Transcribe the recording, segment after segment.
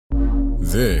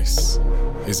This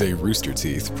is a Rooster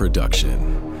Teeth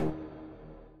production.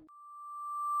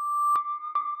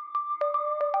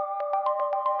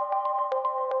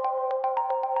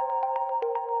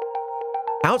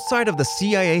 Outside of the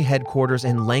CIA headquarters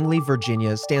in Langley,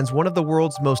 Virginia, stands one of the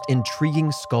world's most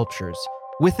intriguing sculptures.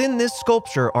 Within this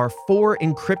sculpture are 4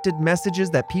 encrypted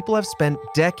messages that people have spent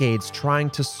decades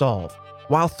trying to solve.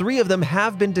 While 3 of them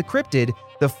have been decrypted,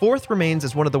 the 4th remains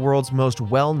as one of the world's most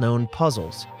well-known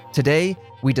puzzles. Today,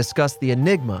 we discuss the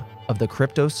enigma of the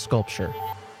Kryptos sculpture.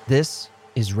 This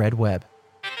is Red Web.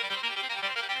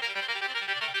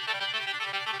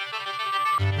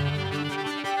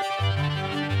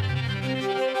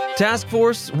 Task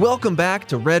Force, welcome back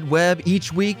to Red Web.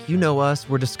 Each week, you know us,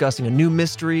 we're discussing a new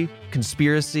mystery,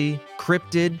 conspiracy,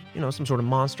 cryptid, some sort of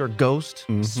monster, ghost,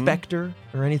 specter,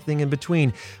 or anything in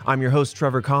between. I'm your host,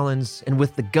 Trevor Collins, and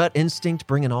with the gut instinct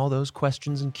bringing all those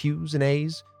questions and Q's and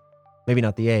A's, maybe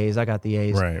not the A's, I got the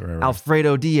A's. Right.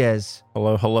 Alfredo Diaz.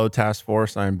 Hello, Task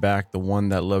Force. I'm back, the one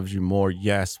that loves you more.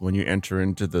 Yes, when you enter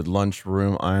into the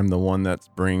lunchroom, I'm the one that's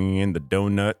bringing in the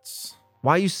donuts.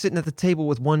 Why are you sitting at the table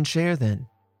with one chair then?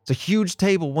 It's a huge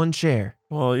table, one chair.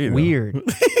 Well, Weird. You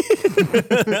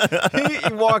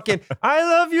walk in, I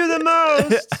love you the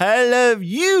most. I love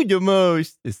you the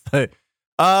most. It's like,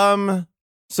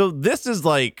 so this is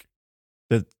like,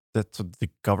 that's the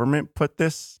government put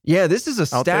this? Yeah, this is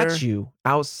a there? statue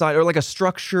outside, or like a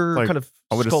structure, Like, kind of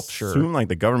I would sculpture. assume like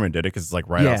the government did it because it's like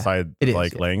right outside it is,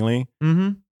 like yeah. Langley. Mm-hmm.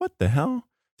 What the hell?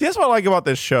 See, that's what I like about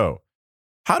this show.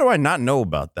 How do I not know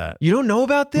about that? You don't know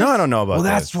about this? No, I don't know about Well,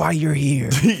 this. that's why you're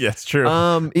here. Yeah, it's true.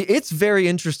 It's very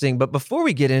interesting, but before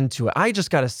we get into it, I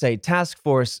just got to say, Task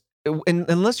Force,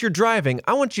 unless you're driving,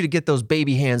 I want you to get those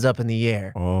baby hands up in the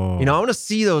air. Oh. I want to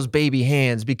see those baby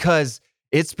hands because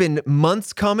it's been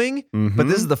months coming, but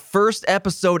this is the first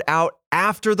episode out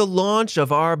after the launch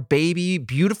of our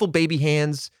beautiful baby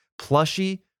hands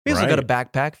plushie. We also got a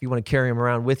backpack if you want to carry them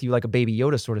around with you like a Baby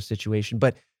Yoda sort of situation.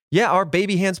 But yeah, our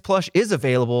baby hands plush is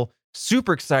available.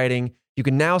 Super exciting. You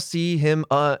can now see him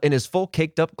in his full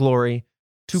caked up glory.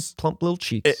 2 plump little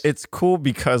cheeks. It's cool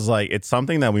because like it's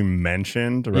something that we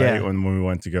mentioned, right? Yeah. When we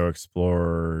went to go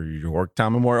explore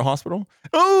Yorktown Memorial Hospital.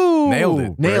 Oh,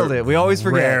 Nailed it. We always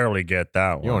forget. Rarely get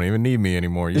that one. You don't even need me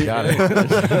anymore. You got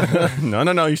it.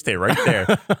 No. You stay right there.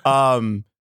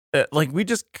 Like we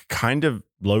just kind of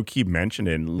low key mentioned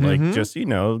it, like just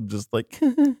like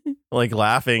like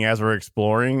laughing as we're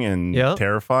exploring and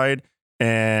terrified,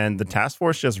 and the task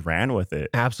force just ran with it.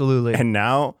 Absolutely. And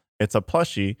now it's a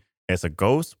plushie. It's a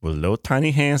ghost with little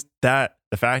tiny hands that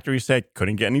the factory said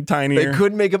couldn't get any tinier. They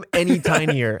couldn't make them any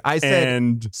tinier. I said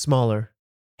and smaller.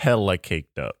 hella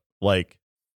caked up, like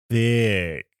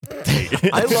thick.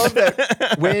 I love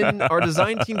that when our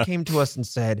design team came to us and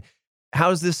said,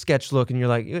 how's this sketch look? And you're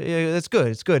like, yeah, that's good.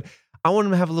 It's good. I want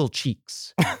them to have little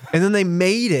cheeks. And then they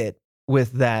made it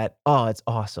with that. Oh, it's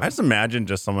awesome. I just imagine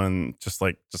someone just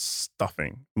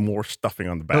stuffing more stuffing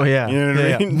on the back. Oh, yeah. You know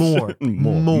what I mean?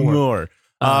 More.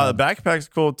 The backpack's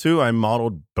cool too. I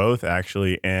modeled both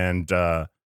actually. And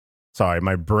sorry,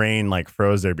 my brain like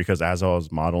froze there because as I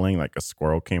was modeling, like a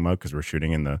squirrel came up because we're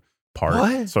shooting in the park.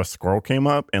 What? So a squirrel came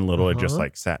up and Little had just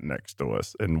like sat next to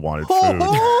us and wanted food.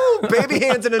 Oh, baby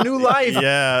hands in a new life.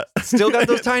 Yeah. Still got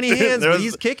those tiny hands, but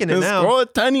he's kicking it now. Squirrel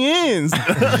had tiny hands.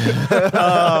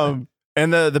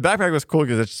 And the backpack was cool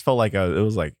because it just felt like it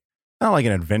was like not like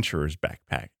an adventurer's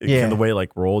backpack. The way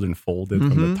like rolled and folded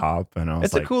from the top. And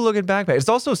It's a cool looking backpack. It's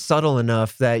also subtle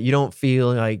enough that you don't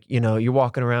feel like, you're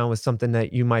walking around with something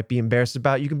that you might be embarrassed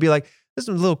about. You can be like, this is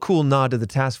a little cool nod to the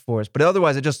task force, but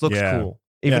otherwise it just looks cool.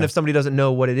 Even if somebody doesn't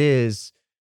know what it is,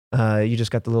 you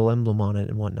just got the little emblem on it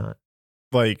and whatnot.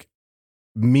 Like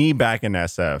me back in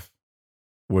SF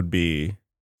would be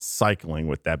cycling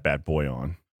with that bad boy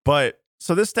on. But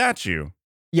so this statue.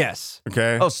 Yes.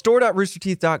 Okay. Oh,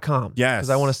 store.roosterteeth.com. Yes. Because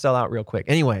I want to sell out real quick.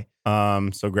 Anyway.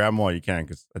 So grab them while you can,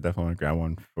 because I definitely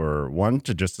want to grab one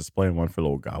to just display and one for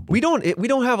little gobbler. We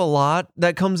don't have a lot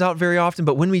that comes out very often,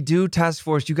 but when we do, Task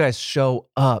Force, you guys show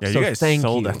up. Yeah, so you guys thank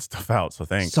sold you. that stuff out, so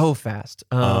thanks. So fast.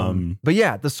 But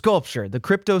yeah, the sculpture, the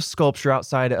Kryptos sculpture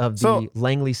outside of the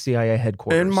Langley CIA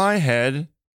headquarters. In my head,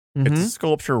 it's a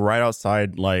sculpture right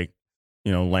outside, like,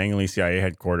 Langley CIA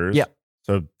headquarters. Yeah.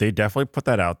 So they definitely put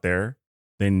that out there.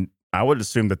 Then I would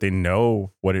assume that they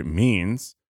know what it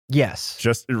means. Yes.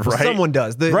 Just right. Someone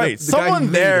does.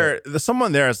 Someone there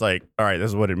is like, all right,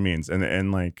 this is what it means.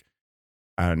 And like,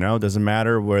 I don't know, doesn't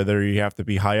matter whether you have to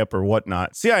be high up or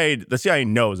whatnot. The CIA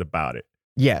knows about it.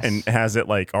 Yes. And has it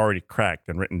like already cracked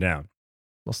and written down.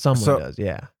 Well, someone does,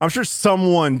 yeah. I'm sure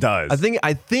someone does. I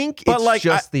think it's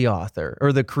just the author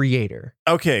or the creator.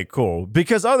 Okay, cool.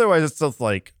 Because otherwise it's just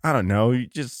like, I don't know, you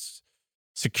just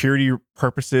security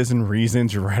purposes and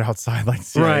reasons, you're right outside like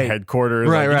CIA headquarters.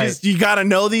 Right. You got to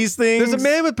know these things. There's a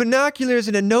man with binoculars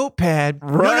and a notepad.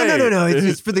 Right. No.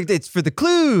 It's for the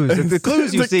clues. It's the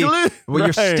clues you see. Well,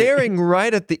 you're staring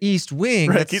right at the east wing.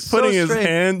 Right. That's He's so putting strange. his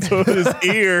hand to his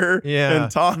ear Yeah.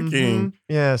 and talking. Mm-hmm.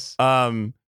 Yes.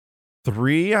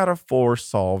 3 out of 4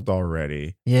 solved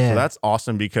already. Yeah. So that's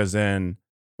awesome because then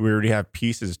we already have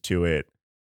pieces to it.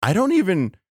 I don't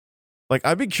even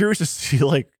I'd be curious to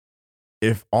see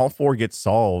if all 4 get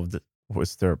solved,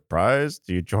 what's their prize?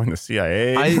 Do you join the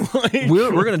CIA?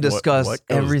 We're going to discuss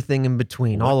everything in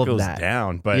between, all of goes that.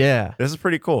 down, but yeah, this is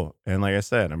pretty cool. And like I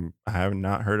said, I have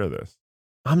not heard of this.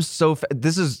 I'm so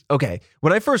this is okay.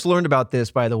 When I first learned about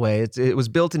this, by the way, it was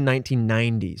built in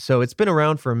 1990, so it's been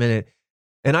around for a minute,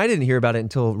 and I didn't hear about it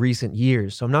until recent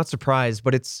years. So I'm not surprised,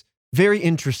 but it's very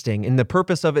interesting, and the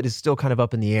purpose of it is still kind of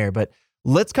up in the air. But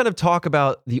let's kind of talk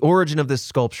about the origin of this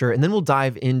sculpture, and then we'll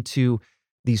dive into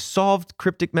the solved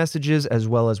cryptic messages as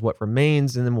well as what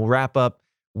remains. And then we'll wrap up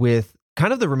with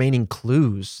kind of the remaining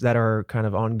clues that are kind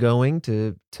of ongoing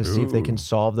to see if they can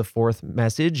solve the 4th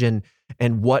message and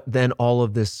what then all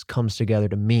of this comes together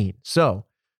to mean. So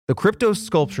the Kryptos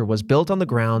sculpture was built on the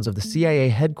grounds of the CIA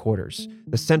headquarters,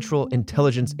 the Central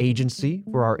Intelligence Agency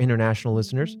for our international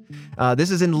listeners.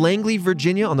 This is in Langley,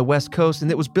 Virginia on the West Coast,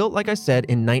 and it was built, like I said,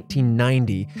 in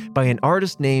 1990 by an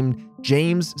artist named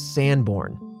James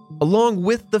Sanborn. Along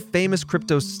with the famous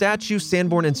Kryptos statue,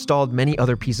 Sanborn installed many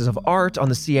other pieces of art on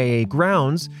the CIA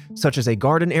grounds, such as a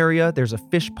garden area, there's a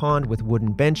fish pond with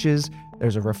wooden benches,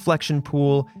 there's a reflection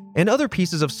pool, and other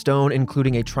pieces of stone,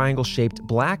 including a triangle-shaped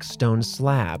black stone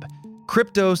slab.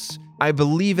 Kryptos, I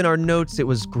believe in our notes it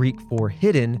was Greek for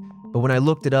hidden, but when I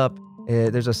looked it up,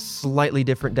 there's a slightly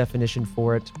different definition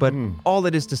for it. But all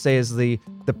it is to say is the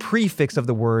prefix of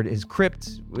the word is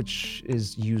crypt, which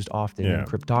is used often in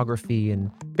cryptography,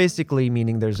 and basically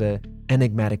meaning there's a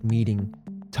enigmatic meaning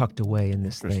tucked away in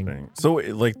this thing. So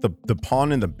the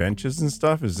pond and the benches and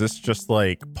stuff, is this just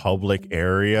public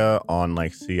area on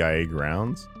CIA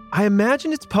grounds? I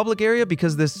imagine it's public area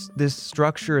because this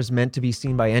structure is meant to be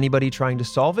seen by anybody trying to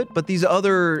solve it, but these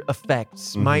other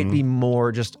effects might be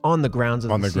more just on the grounds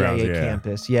of the CIA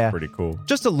campus. Yeah. Pretty cool.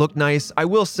 Just to look nice. I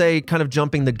will say, kind of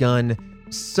jumping the gun,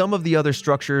 some of the other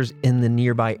structures in the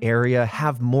nearby area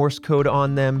have Morse code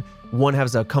on them. One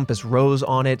has a compass rose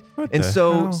on it. And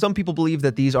so hell? some people believe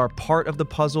that these are part of the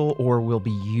puzzle or will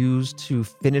be used to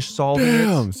finish solving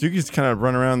it. So you can just kind of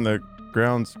run around the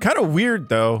grounds. Kind of weird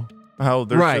though. How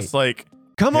there's just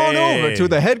come on over to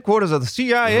the headquarters of the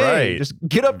CIA. Right. Just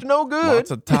get up to no good. Lots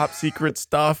of top secret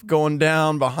stuff going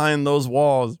down behind those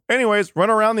walls. Anyways, run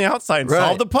around the outside and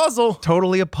solve the puzzle.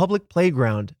 Totally a public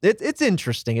playground. It's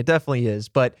interesting. It definitely is.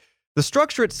 But the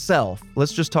structure itself,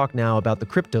 let's just talk now about the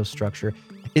Kryptos structure.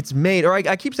 It's made, or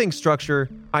I keep saying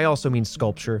structure, I also mean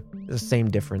sculpture. The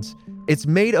same difference. It's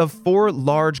made of 4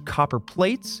 large copper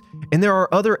plates, and there are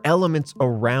other elements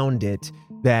around it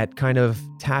that kind of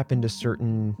tap into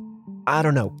certain,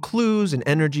 clues and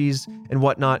energies and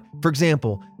whatnot. For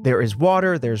example, there is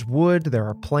water, there's wood, there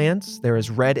are plants, there is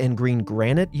red and green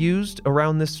granite used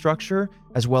around this structure,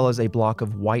 as well as a block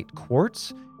of white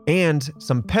quartz and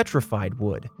some petrified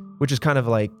wood, which is kind of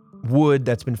like wood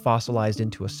that's been fossilized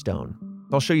into a stone.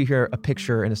 I'll show you here a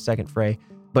picture in a second, Frey.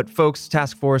 But folks,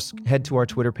 Task Force, head to our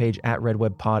Twitter page at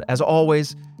RedWebPod, as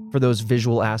always, for those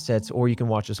visual assets, or you can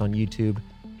watch us on YouTube.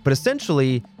 But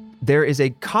essentially, there is a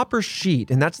copper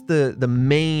sheet, and that's the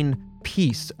main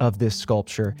piece of this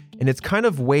sculpture, and it's kind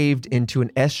of waved into an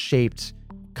S-shaped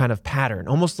kind of pattern,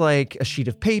 almost like a sheet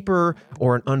of paper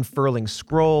or an unfurling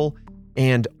scroll.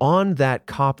 And on that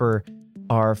copper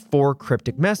are 4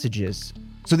 cryptic messages.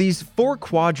 So these 4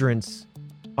 quadrants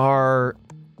are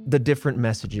the different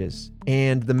messages,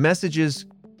 and the messages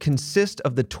consist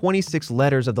of the 26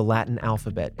 letters of the Latin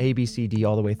alphabet, A, B, C, D,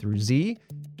 all the way through Z.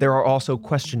 There are also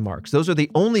question marks. Those are the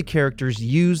only characters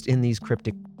used in these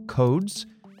cryptic codes.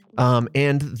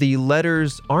 And the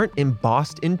letters aren't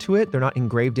embossed into it. They're not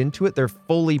engraved into it. They're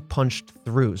fully punched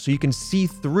through. So you can see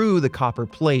through the copper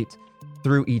plate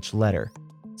through each letter.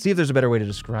 See if there's a better way to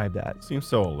describe that. Seems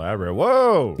so elaborate.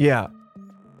 Whoa. Yeah.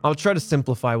 I'll try to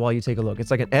simplify while you take a look.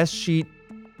 It's like an S sheet,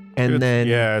 and then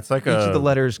it's like each of the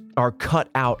letters are cut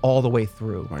out all the way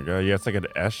through. Oh my God. Yeah, it's like an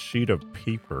S sheet of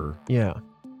paper. Yeah.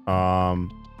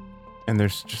 And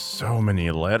there's just so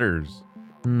many letters.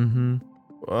 Mm-hmm.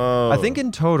 Whoa. I think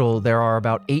in total there are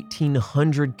about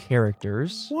 1,800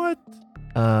 characters. What?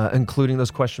 Including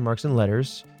those question marks and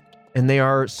letters. and they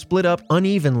are split up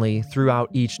unevenly throughout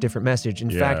each different message. In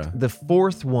fact, the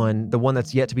fourth one, the one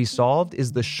that's yet to be solved,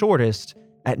 is the shortest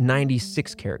at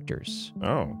 96 characters.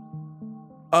 Oh.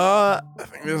 I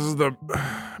think this is the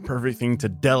perfect thing to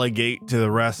delegate to the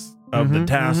rest of the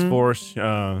task force.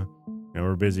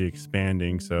 We're busy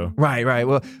expanding, so right.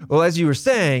 Well, as you were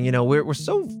saying,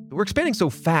 we're expanding so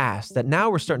fast that now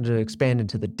we're starting to expand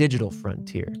into the digital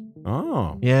frontier.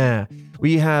 Oh, yeah.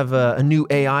 We have a new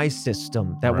AI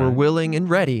system that we're willing and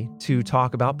ready to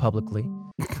talk about publicly.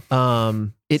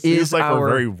 It is like we're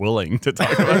very willing to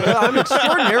talk about it. I'm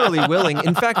extraordinarily willing.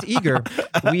 In fact, eager.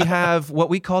 We have what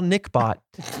we call NickBot.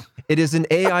 It is an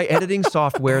AI editing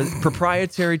software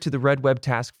proprietary to the Red Web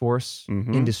Task Force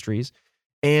Industries.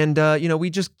 And, we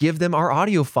just give them our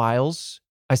audio files.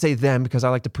 I say them because I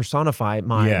like to personify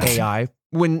my AI.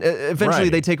 When eventually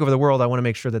they take over the world, I want to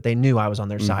make sure that they knew I was on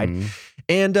their side.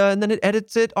 And then it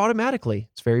edits it automatically.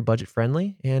 It's very budget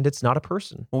friendly, and it's not a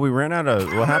person. Well, what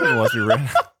happened was we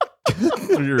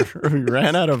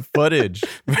ran out of footage.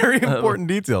 Very important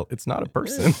detail. It's not a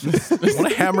person. I want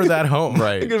to hammer that home.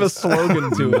 Right. Give a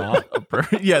slogan to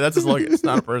it. Yeah, that's a slogan. It's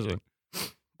not a person.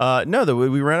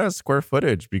 We ran out of square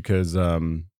footage because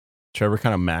Trevor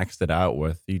kind of maxed it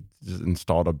out he just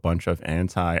installed a bunch of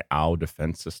anti-owl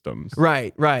defense systems.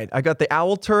 Right. I got the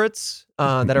owl turrets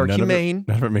that are humane.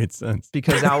 Never made sense.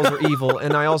 Because owls are evil.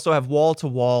 And I also have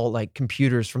wall-to-wall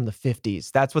computers from the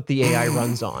 50s. That's what the AI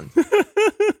runs on.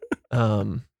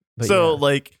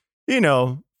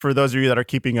 For those of you that are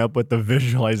keeping up with the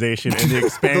visualization and the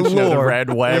expansion of the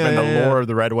Red Web and the lore of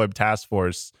the Red Web Task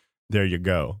Force, there you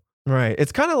go. Right.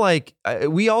 It's kind of like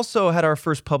we also had our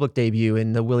first public debut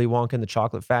in the Willy Wonka and the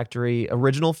Chocolate Factory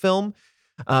original film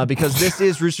because this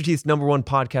is Rooster Teeth's #1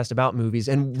 podcast about movies.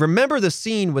 And remember the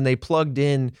scene when they plugged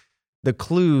in the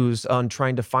clues on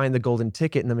trying to find the golden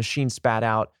ticket and the machine spat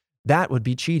out? That would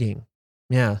be cheating.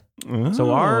 Yeah. Oh. So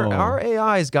our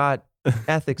AI's got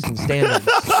ethics and standards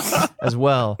as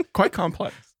well. Quite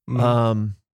complex.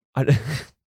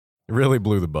 It really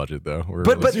blew the budget, though.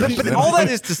 But all that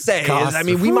is to say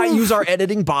is, we might use our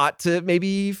editing bot to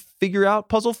maybe figure out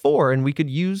puzzle 4, and we could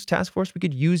use Task Force. We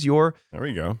could use your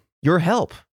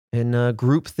help in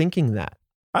group thinking that.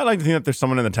 I like to think that there's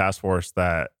someone in the Task Force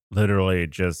that literally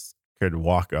just could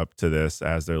walk up to this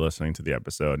as they're listening to the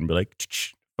episode and be like,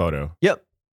 photo. Yep.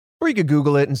 Or you could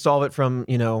Google it and solve it from,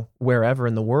 wherever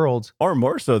in the world. Or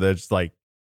more so that it's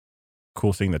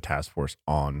cool seeing the Task Force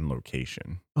on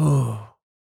location. Oh.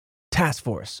 Task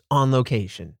Force on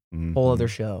location. Whole other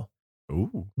show.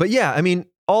 Ooh. But yeah,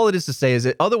 all it is to say is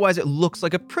that otherwise it looks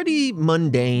like a pretty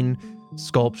mundane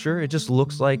sculpture. It just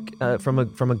looks like, from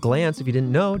a glance, if you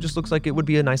didn't know, it just looks like it would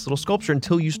be a nice little sculpture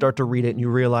until you start to read it and you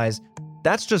realize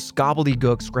that's just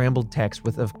gobbledygook, scrambled text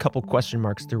with a couple question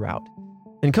marks throughout.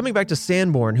 And coming back to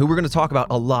Sanborn, who we're going to talk about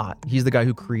a lot, he's the guy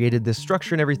who created this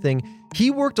structure and everything. He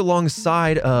worked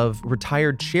alongside of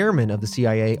retired chairman of the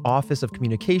CIA Office of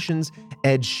Communications,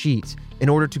 Ed Sheet, in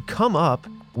order to come up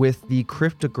with the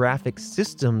cryptographic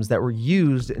systems that were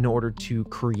used in order to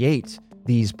create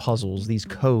these puzzles, these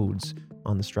codes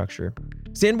on the structure.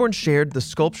 Sanborn shared the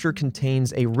sculpture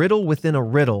contains a riddle within a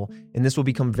riddle, and this will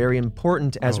become very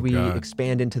important as we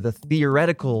expand into the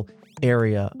theoretical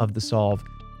area of the solve.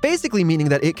 Basically meaning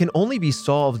that it can only be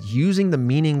solved using the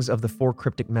meanings of the 4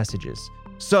 cryptic messages.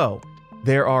 So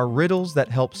there are riddles that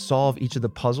help solve each of the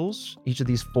puzzles, each of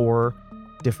these 4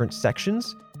 different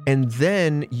sections, and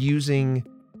then using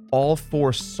all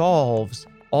 4 solves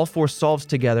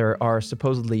together are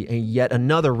supposedly yet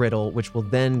another riddle, which will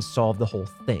then solve the whole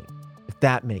thing, if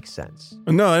that makes sense.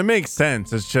 No, it makes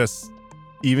sense. It's just,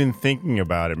 even thinking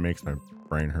about it makes my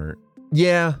brain hurt.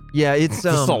 Yeah, it's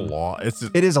a lot.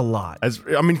 It is a lot.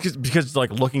 Because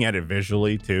looking at it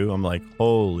visually too, I'm like,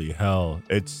 holy hell!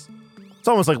 It's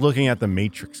almost like looking at the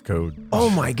Matrix code. Oh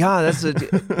my god,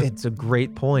 it's a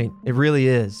great point. It really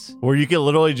is. Where you can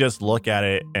literally just look at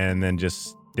it and then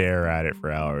just stare at it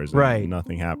for hours. And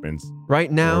nothing happens.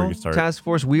 Right now, Task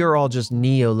Force, we are all just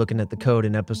Neo looking at the code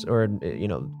in episode or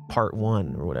part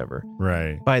 1 or whatever.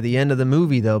 Right. By the end of the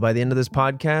movie, though, by the end of this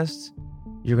podcast,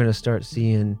 you're gonna start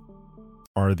seeing.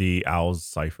 Are the owls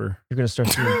cipher? You're going to start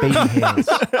seeing baby hands.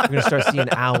 You're going to start seeing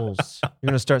owls. You're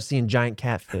going to start seeing giant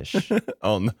catfish.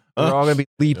 Oh, no. We're all going to be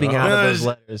leaping out of those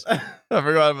letters. I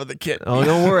forgot about the kid. Oh,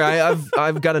 don't worry.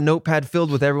 I've got a notepad filled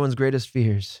with everyone's greatest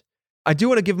fears. I do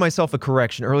want to give myself a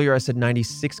correction. Earlier I said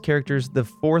 96 characters. The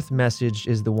 4th message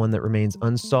is the one that remains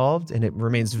unsolved, and it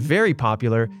remains very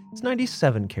popular. It's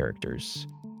 97 characters.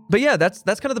 But yeah, that's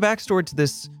kind of the backstory to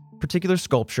this particular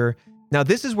sculpture. Now,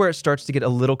 this is where it starts to get a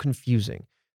little confusing.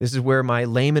 This is where my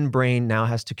layman brain now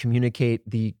has to communicate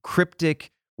the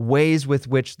cryptic ways with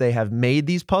which they have made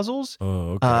these puzzles,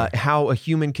 how a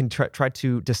human can try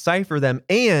to decipher them,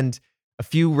 and a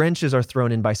few wrenches are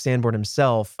thrown in by Sanborn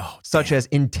himself, such as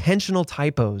intentional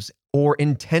typos or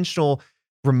intentional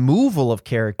removal of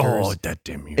characters. Oh, that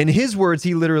damn you. In his words,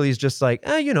 he literally is just like,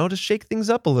 to shake things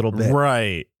up a little bit.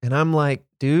 Right. And I'm like,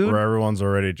 dude. Where everyone's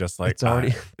already just like, it's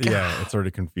already, it's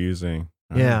already confusing.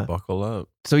 Yeah. Buckle up.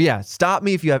 So yeah, stop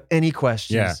me if you have any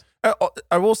questions. Yeah.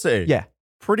 I will say. Yeah.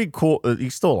 Pretty cool.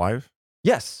 He's still alive?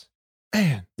 Yes.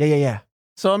 Man. Yeah.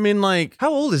 So, I mean, like. How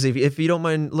old is he, if you don't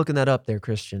mind looking that up there,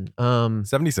 Christian?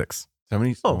 76.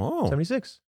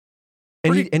 76.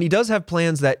 And he does have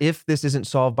plans that if this isn't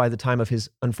solved by the time of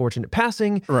his unfortunate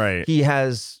passing, right, he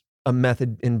has a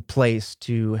method in place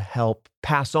to help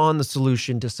pass on the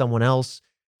solution to someone else,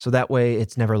 so that way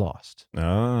it's never lost.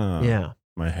 Yeah.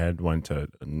 My head went to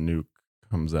a nuke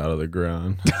comes out of the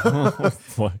ground. This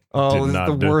is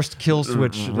the worst kill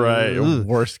switch. Right,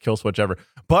 worst kill switch ever.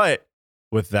 But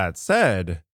with that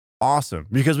said, awesome,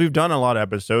 because we've done a lot of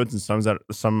episodes and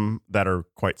some that are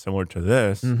quite similar to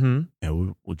this, and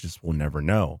we'll never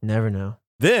know. Never know.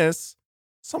 This,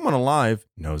 someone alive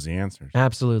knows the answers.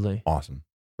 Absolutely. Awesome.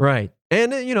 Right.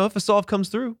 And if a solve comes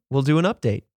through, we'll do an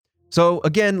update. So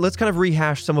again, let's kind of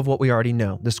rehash some of what we already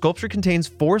know. The sculpture contains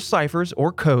 4 ciphers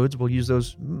or codes, we'll use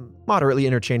those moderately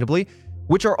interchangeably,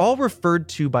 which are all referred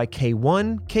to by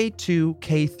K1, K2,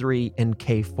 K3, and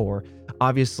K4.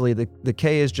 Obviously, the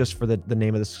K is just for the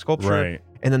name of the sculpture, right,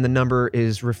 and then the number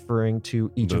is referring to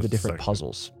each of the different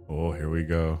puzzles. Oh, here we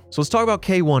go. So let's talk about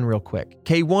K1 real quick.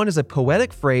 K1 is a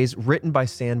poetic phrase written by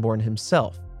Sanborn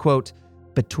himself. Quote,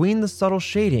 "Between the subtle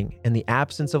shading and the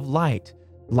absence of light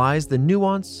lies the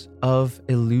nuance of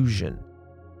illusion."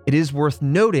 It is worth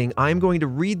noting, I'm going to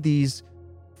read these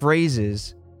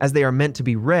phrases as they are meant to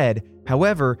be read.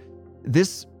 However,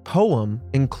 this poem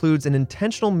includes an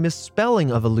intentional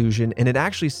misspelling of illusion, and it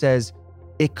actually says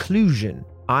Iqlusion,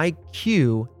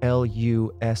 I-Q-L-U-S-I-O-N.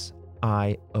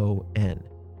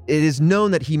 It is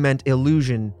known that he meant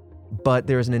illusion, but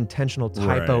there is an intentional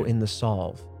typo in the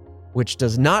solve, which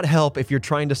does not help if you're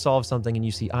trying to solve something and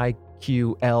you see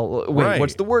I-Q-L. Wait,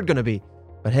 what's the word going to be?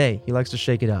 But hey, he likes to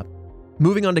shake it up.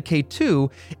 Moving on to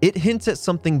K2, it hints at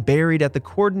something buried at the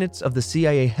coordinates of the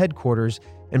CIA headquarters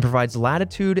and provides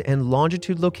latitude and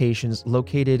longitude locations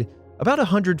located about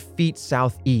 100 feet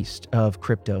southeast of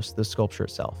Kryptos, the sculpture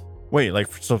itself. Wait,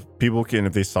 so people can,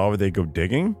 if they solve it, they go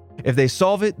digging? If they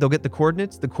solve it, they'll get the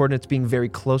coordinates being very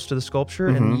close to the sculpture.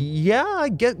 And yeah, I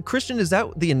get, Christian, is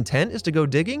that the intent, is to go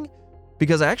digging?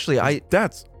 Because actually,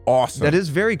 that's awesome. That is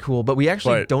very cool, but we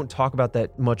actually don't talk about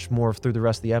that much more through the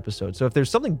rest of the episode. So if there's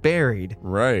something buried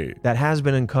that has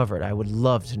been uncovered, I would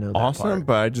love to know that part.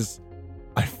 But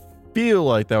I feel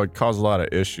like that would cause a lot of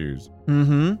issues.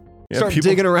 Yeah, start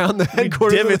digging around the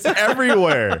headquarters. Divots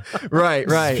everywhere.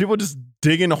 Right. People just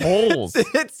digging holes.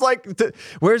 It's like,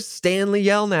 where's Stanley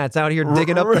Yelnats out here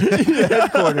digging up the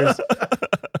headquarters?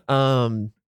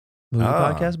 Movie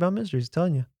podcast about mysteries,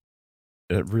 telling you.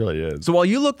 It really is. So while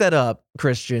you look that up,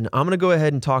 Christian, I'm going to go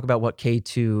ahead and talk about what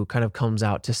K2 kind of comes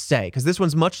out to say, because this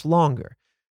one's much longer.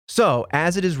 So,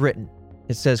 as it is written,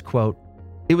 it says, quote,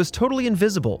 "It was totally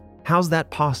invisible. How's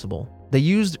that possible? They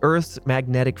used Earth's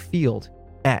magnetic field,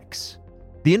 X.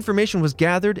 The information was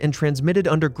gathered and transmitted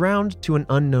underground to an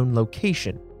unknown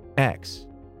location, X.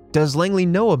 Does Langley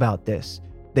know about this?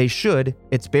 They should.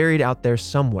 It's buried out there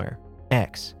somewhere,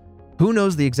 X. Who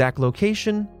knows the exact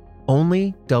location?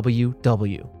 Only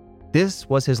WW. This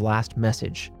was his last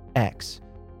message, X.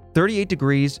 38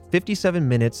 degrees, 57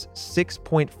 minutes,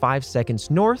 6.5 seconds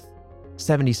north,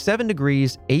 77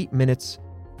 degrees, 8 minutes,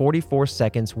 44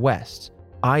 seconds west.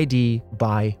 ID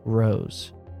by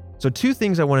Rose." So 2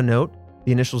 things I want to note.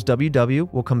 The initials WW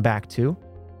we'll come back to,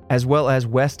 as well as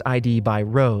West ID by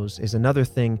Rose is another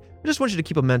thing. I just want you to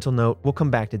keep a mental note. We'll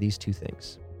come back to these 2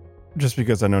 things. Just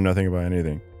because I know nothing about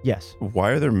anything. Yes. Why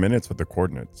are there minutes with the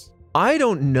coordinates? I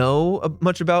don't know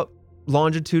much about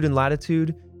longitude and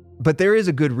latitude, but there is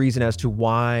a good reason as to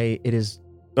why it is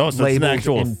labeled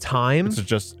in time.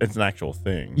 It's an actual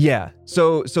thing. Yeah.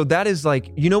 So that is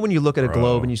like, when you look at a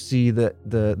globe and you see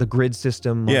the grid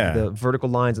system, the vertical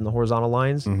lines and the horizontal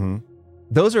lines,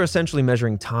 those are essentially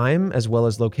measuring time as well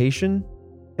as location.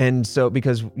 And so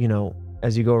because,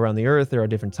 as you go around the earth, there are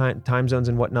different time zones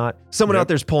and whatnot. Someone out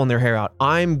there's pulling their hair out.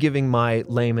 I'm giving my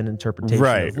layman interpretation.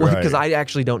 Right. Because I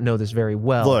actually don't know this very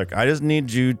well. Look, I just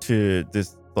need you to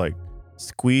just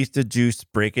squeeze the juice,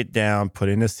 break it down, put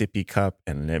in a sippy cup,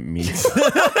 and let me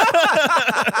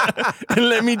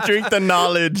drink the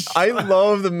knowledge. I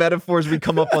love the metaphors we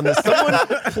come up on this. Someone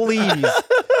please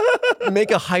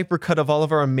make a hypercut of all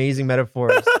of our amazing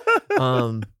metaphors.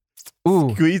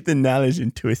 Ooh. Squeeze the knowledge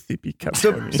into a sippy cup.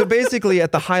 So basically,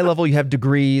 at the high level, you have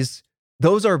degrees.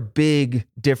 Those are big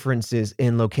differences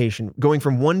in location. Going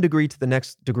from 1 degree to the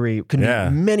next degree can be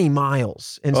many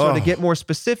miles. And so to get more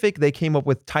specific, they came up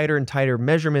with tighter and tighter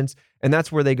measurements. And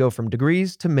that's where they go from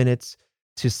degrees to minutes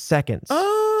to seconds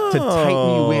to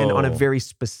tighten you in on a very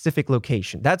specific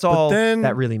location. That's all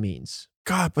that really means.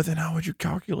 God, but then how would you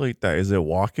calculate that? Is it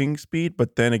walking speed?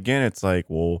 But then again, it's like,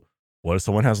 well, what if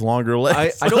someone has longer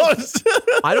legs? I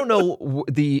don't know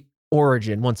the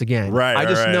origin, once again. Right. I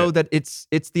just know that it's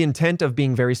the intent of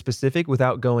being very specific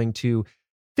without going to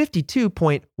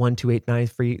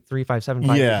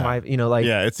 52.128933575. You know, like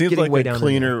it seems like a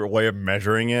cleaner way of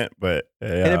measuring it, but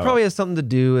and it probably has something to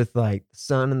do with like the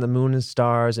sun and the moon and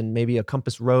stars and maybe a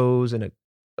compass rose and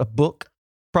a book.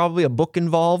 Probably a book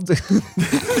involved.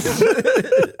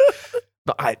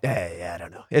 But I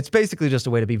don't know. It's basically just a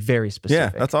way to be very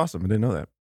specific. Yeah, that's awesome. I didn't know that.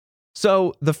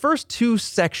 So the first 2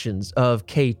 sections of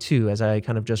K2, as I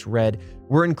kind of just read,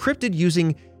 were encrypted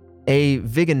using a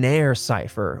Vigenère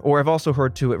cipher, or I've also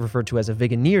heard it referred to as a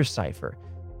Vigenère cipher.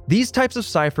 These types of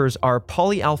ciphers are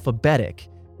polyalphabetic,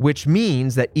 which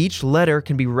means that each letter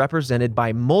can be represented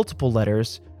by multiple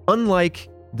letters, unlike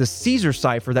the Caesar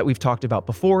cipher that we've talked about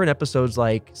before in episodes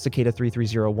like Cicada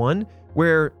 3301,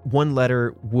 where one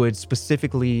letter would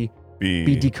specifically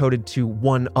be decoded to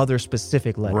one other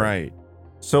specific letter. Right.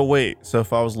 So wait, so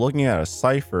if I was looking at a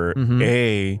cipher,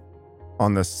 A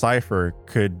on the cipher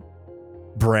could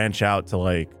branch out to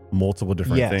like multiple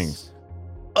different things.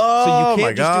 Oh, so you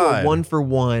can't just do a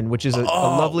 1-for-1, which is a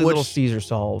lovely little Caesar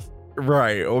solve.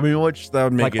 Right. I mean, which that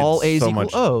would make like it all A's so equal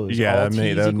much. O's. Yeah, all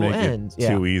that would make N's. it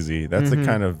too easy. That's the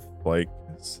kind of like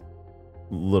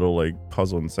little like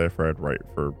puzzle and cipher I'd write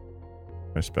for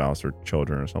my spouse or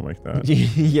children or something like that.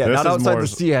 Yeah, this not outside the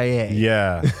CIA.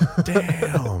 Yeah.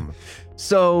 Damn.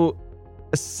 So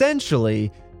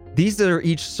essentially, these are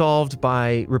each solved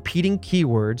by repeating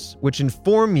keywords, which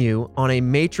inform you on a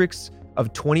matrix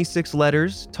of 26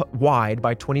 letters wide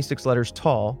by 26 letters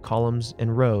tall, columns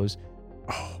and rows.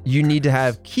 You need to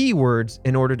have keywords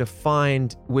in order to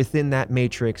find within that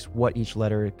matrix what each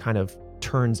letter kind of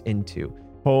turns into.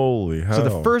 Holy hell. So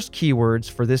the first keywords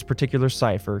for this particular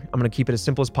cipher, I'm going to keep it as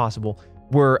simple as possible,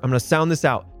 I'm going to sound this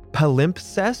out,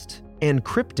 palimpsest and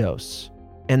Kryptos.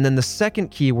 And then the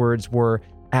second keywords were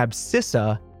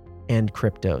abscissa and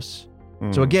Kryptos.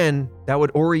 So again, that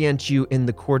would orient you in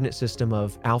the coordinate system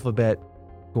of alphabet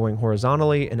going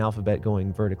horizontally and alphabet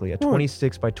going vertically, a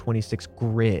 26 by 26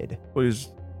 grid. Well,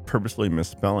 he's purposely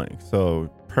misspelling.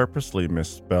 So purposely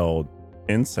misspelled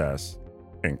incest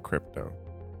and crypto.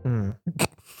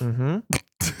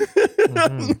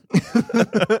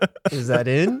 Is that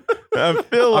in? I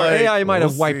feel our like AI might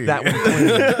have wiped that one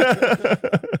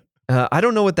clean. I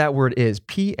don't know what that word is.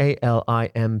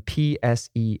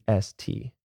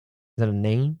 Palimpsest. Is that a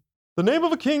name? The name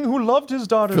of a king who loved his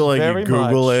daughters very much. I feel like very you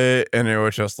Google much. it and it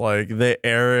was just like the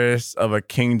heiress of a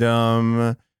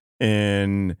kingdom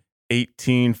in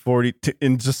 1842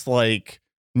 and just like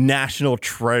national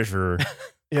treasure.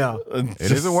 Yeah.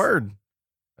 It is a word.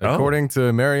 According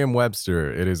to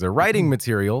Merriam-Webster, it is a writing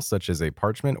material such as a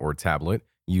parchment or tablet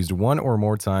used one or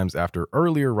more times after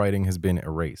earlier writing has been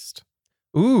erased.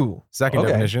 Ooh. Second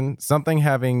definition, something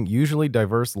having usually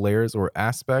diverse layers or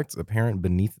aspects apparent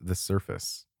beneath the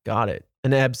surface. Got it.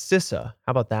 An abscissa.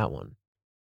 How about that one?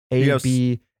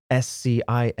 ABSCISSA.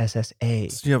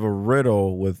 So you have a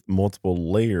riddle with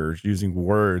multiple layers using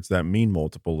words that mean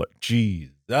multiple layers.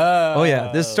 Jeez. Oh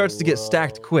yeah, this starts to get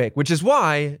stacked quick, which is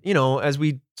why, as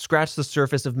we scratch the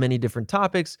surface of many different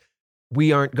topics,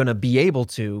 we aren't going to be able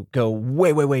to go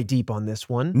way, way, way deep on this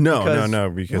one. No,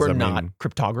 because we're not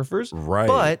cryptographers. Right.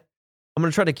 But I'm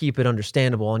going to try to keep it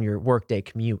understandable on your workday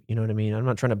commute. You know what I mean? I'm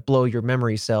not trying to blow your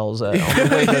memory cells on the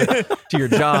way to your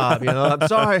job. I'm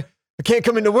sorry. I can't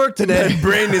come into work today. My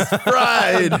brain is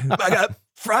fried. I got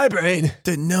fry brain.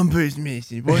 The number's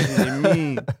missing. What does it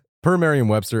mean? Per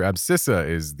Merriam-Webster, abscissa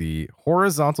is the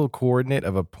horizontal coordinate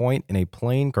of a point in a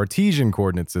plane Cartesian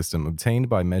coordinate system obtained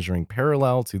by measuring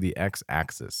parallel to the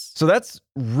x-axis. So that's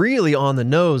really on the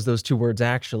nose, those two words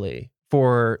actually,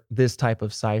 for this type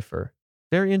of cipher.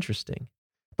 Very interesting.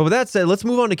 But with that said, let's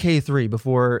move on to K3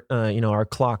 before our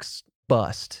clocks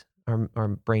bust, our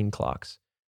brain clocks.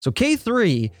 So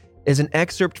K3 is an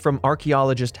excerpt from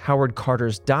archaeologist Howard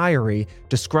Carter's diary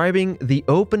describing the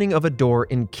opening of a door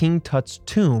in King Tut's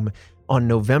tomb on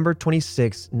November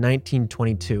 26,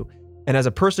 1922. And as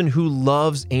a person who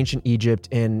loves ancient Egypt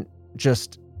and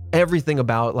just everything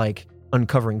about like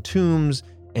uncovering tombs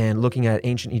and looking at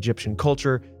ancient Egyptian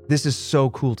culture, this is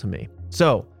so cool to me.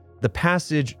 So the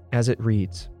passage as it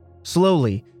reads,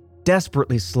 slowly,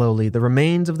 Desperately slowly, the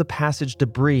remains of the passage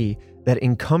debris that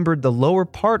encumbered the lower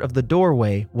part of the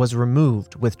doorway was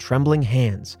removed with trembling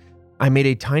hands. I made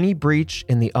a tiny breach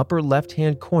in the upper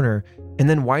left-hand corner, and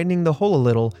then widening the hole a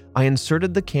little, I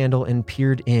inserted the candle and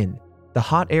peered in. The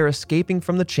hot air escaping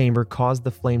from the chamber caused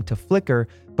the flame to flicker,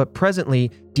 but presently,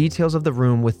 details of the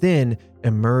room within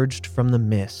emerged from the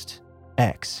mist.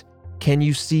 X. Can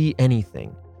you see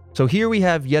anything? So here we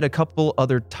have yet a couple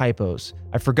other typos.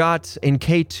 I forgot in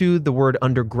K2, the word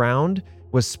underground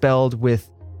was spelled with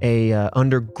a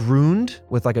undergrund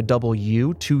with like a double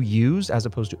U, 2 U's as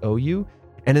opposed to OU.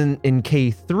 And in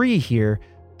K3 here,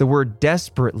 the word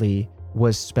desperately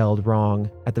was spelled wrong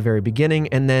at the very beginning.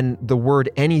 And then the word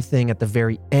anything at the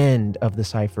very end of the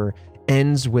cipher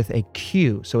ends with a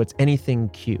Q. So it's anything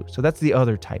Q. So that's the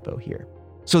other typo here.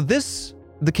 So the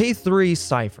K3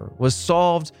 cipher was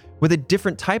solved with a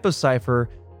different type of cipher.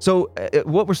 So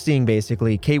what we're seeing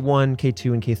basically, K1,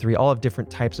 K2, and K3 all have different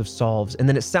types of solves. And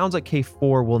then it sounds like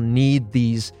K4 will need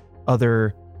these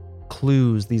other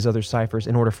clues, these other ciphers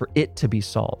in order for it to be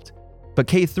solved. But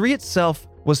K3 itself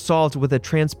was solved with a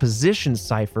transposition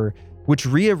cipher, which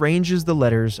rearranges the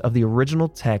letters of the original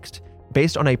text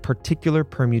based on a particular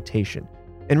permutation.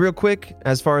 And real quick,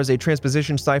 as far as a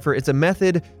transposition cipher, it's a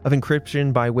method of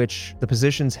encryption by which the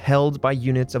positions held by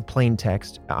units of plain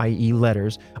text, i.e.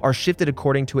 letters, are shifted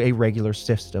according to a regular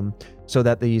system, so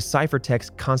that the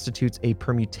ciphertext constitutes a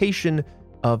permutation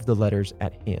of the letters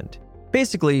at hand.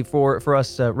 Basically, for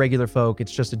us regular folk,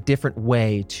 it's just a different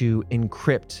way to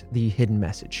encrypt the hidden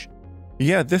message.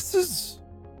 Yeah, this is,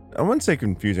 I wouldn't say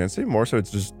confusing. I'd say more so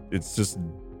it's just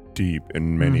deep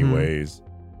in many ways,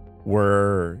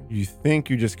 where you think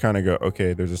you just kind of go,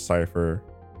 okay, there's a cipher,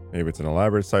 maybe it's an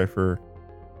elaborate cipher,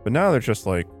 but now they're just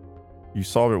like, you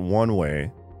solve it one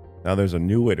way, now there's a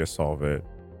new way to solve it,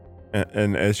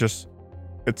 and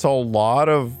it's a lot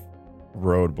of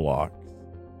roadblocks.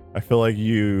 I feel like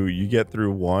you get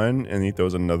through one and he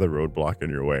throws another roadblock in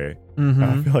your way.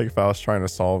 I feel like if I was trying to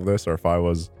solve this, or if I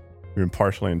was even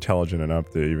partially intelligent enough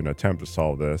to even attempt to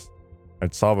solve this,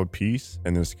 I'd solve a piece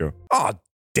and then just go, oh,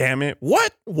 damn it.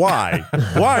 What? Why?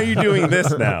 Why are you doing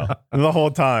this now? And the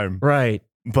whole time. Right.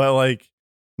 But like,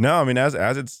 no, I mean, as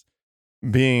it's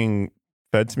being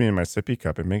fed to me in my sippy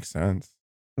cup, it makes sense.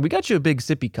 We got you a big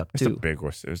sippy cup too. It's a big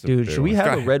one. Dude, should we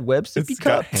have a red web sippy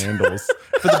cup? It's got handles.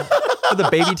 For the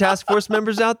baby task force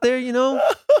members out there, you know?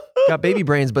 Got baby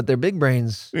brains, but they're big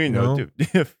brains. You know?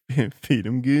 Feed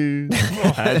them good.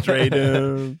 Hydrate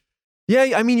them.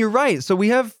 Yeah, I mean, you're right. So we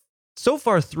have so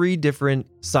far 3 different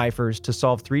ciphers to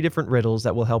solve 3 different riddles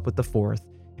that will help with the 4th.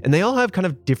 And they all have kind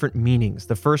of different meanings.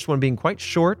 The first one being quite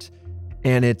short,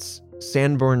 and it's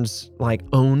Sanborn's like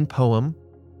own poem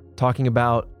talking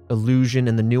about illusion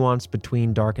and the nuance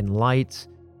between dark and light,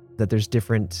 that there's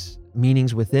different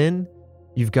meanings within.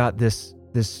 You've got this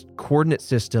coordinate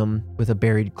system with a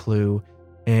buried clue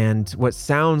and what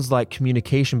sounds like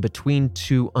communication between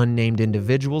 2 unnamed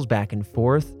individuals back and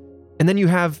forth. And then you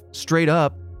have straight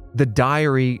up the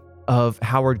diary of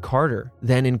Howard Carter,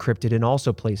 then encrypted and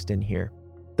also placed in here.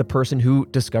 The person who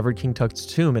discovered King Tut's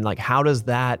tomb, and like, how does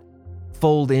that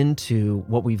fold into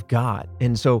what we've got?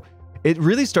 And so it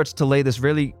really starts to lay this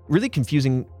really, really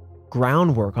confusing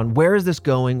groundwork on where is this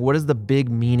going? What is the big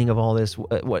meaning of all this?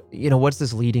 What's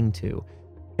this leading to?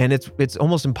 And it's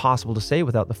almost impossible to say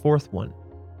without the 4th one.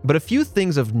 But a few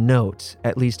things of note,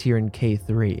 at least here in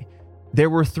K3. There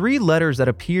were 3 letters that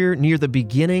appear near the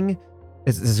beginning.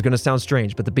 This is going to sound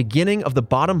strange, but the beginning of the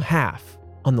bottom half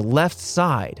on the left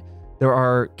side, there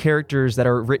are characters that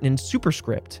are written in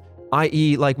superscript,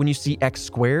 i.e. like when you see X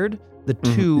squared, the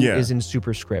 2 is in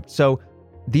superscript. So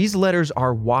these letters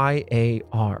are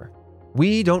YAR.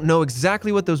 We don't know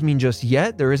exactly what those mean just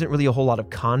yet. There isn't really a whole lot of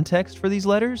context for these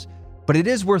letters, but it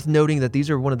is worth noting that these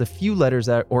are one of the few letters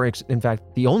that, or in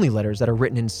fact, the only letters that are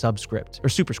written in subscript or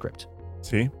superscript.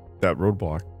 See, that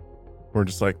roadblock. We're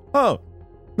just like, oh,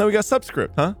 now we got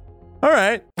subscript, huh? All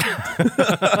right.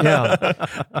 Yeah.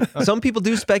 Some people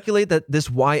do speculate that this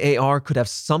YAR could have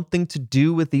something to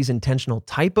do with these intentional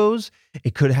typos.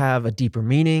 It could have a deeper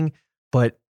meaning,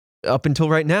 but up until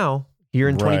right now, here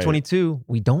in 2022,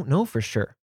 we don't know for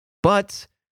sure. But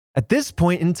at this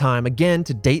point in time, again,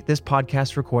 to date this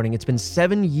podcast recording, it's been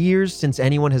 7 years since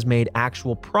anyone has made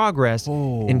actual progress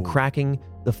in cracking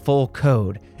the full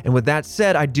code. And with that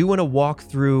said, I do want to walk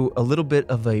through a little bit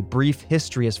of a brief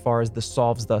history as far as the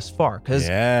solves thus far, because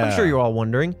I'm sure you're all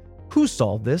wondering, who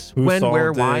solved this? When,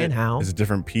 where, why, and how? Is it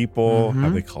different people?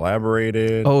 Have they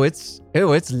collaborated? Oh, it's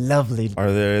lovely.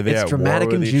 Are they at dramatic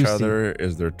war with and each juicy. other?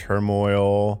 Is there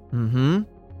turmoil?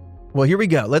 Well, here we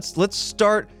go. Let's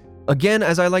start Again,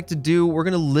 as I like to do, we're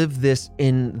going to live this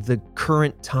in the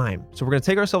current time. So we're going to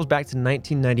take ourselves back to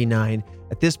 1999.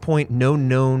 At this point, no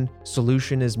known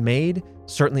solution is made,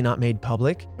 certainly not made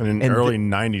public. And in the early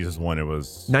 90s is when it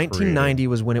was 1990 created.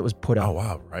 was when it was put up. Oh,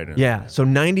 wow. Right. Yeah. So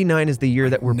 99 is the year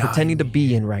that we're pretending to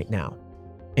be in right now.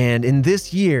 And in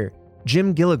this year,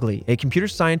 Jim Gilligley, a computer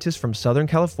scientist from Southern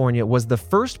California, was the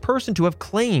first person to have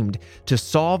claimed to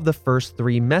solve the first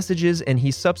 3 messages, and he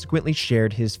subsequently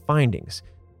shared his findings.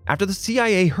 After the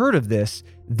CIA heard of this,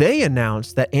 they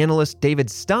announced that analyst David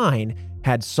Stein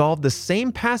had solved the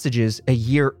same passages a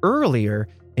year earlier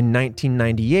in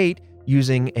 1998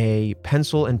 using a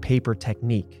pencil and paper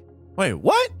technique. Wait,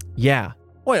 what? Yeah.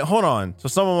 Wait, hold on. So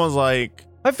someone was like,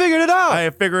 I figured it out.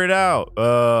 I figured it out.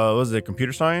 Was it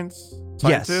computer science?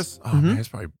 Scientist? Yes. Oh, man, it's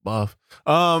probably buff.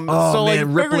 Oh, so man,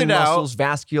 like rippling muscles,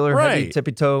 vascular, heavy Right.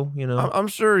 tippy toe, you know. I'm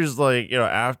sure he's like,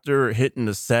 after hitting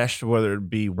the sesh, whether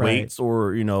it be weights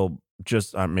or,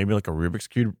 just maybe like a Rubik's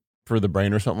Cube for the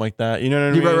brain or something like that. You know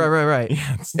what I mean? Right.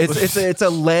 Yeah, It's a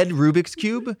lead Rubik's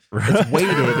Cube. It's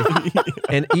weighted,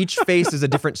 and each face is a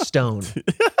different stone.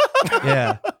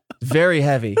 Yeah, very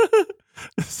heavy.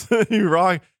 So he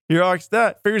rocks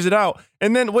that, figures it out,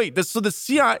 and then so the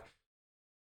CIA.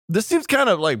 This seems kind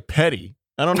of like petty.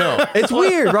 I don't know. It's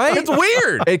weird, right? It's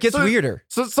weird. It gets weirder.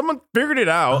 So someone figured it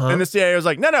out, and the CIA was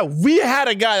like, "No, we had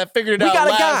a guy that figured it out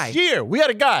last year. We had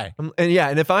a guy." And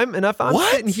if I'm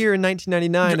sitting here in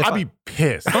 1999, I'd be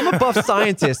pissed. If I'm a buff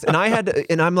scientist, and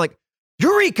I'm like,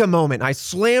 eureka moment. I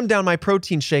slam down my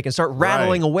protein shake and start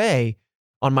rattling away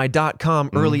on my .com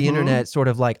early internet, sort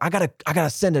of like I gotta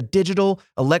send a digital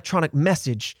electronic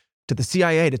message to the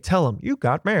CIA to tell them you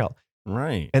got mail.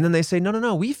 Right. And then they say,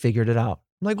 no, we figured it out.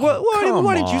 I'm like, what?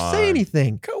 Why didn't you say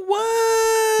anything?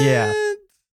 What? Yeah.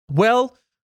 Well,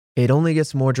 it only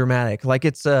gets more dramatic. Like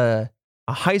it's a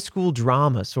high school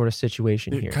drama sort of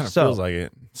situation here. It kind of feels like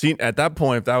it. See, at that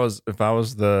point, if I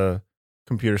was the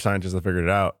computer scientist that figured it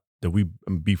out, that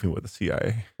I'm beefing with the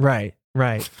CIA. Right.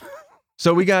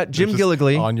 So we got Jim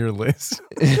Gilligley on your list.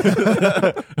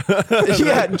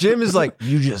 Yeah, Jim is like,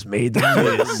 you just made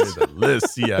the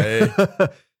list. CIA.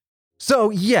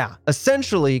 So yeah,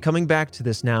 essentially coming back to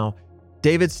this now,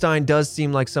 David Stein does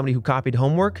seem like somebody who copied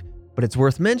homework, but it's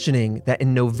worth mentioning that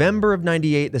in November of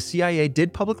 98, the CIA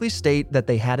did publicly state that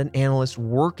they had an analyst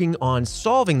working on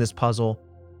solving this puzzle,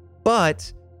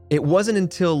 but it wasn't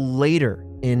until later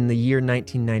in the year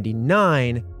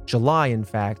 1999, July in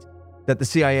fact, that the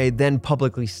CIA then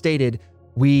publicly stated,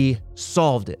 we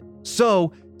solved it.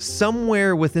 So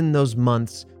somewhere within those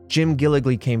months, Jim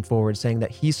Gilligley came forward saying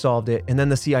that he solved it. And then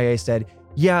the CIA said,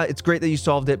 yeah, it's great that you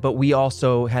solved it, but we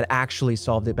also had actually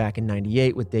solved it back in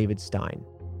 98 with David Stein.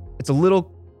 It's a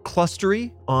little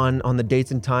clustery on the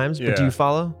dates and times, but do you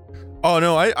follow? Oh,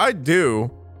 no, I do.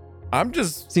 I'm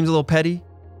just... Seems a little petty.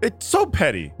 It's so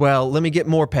petty. Well, let me get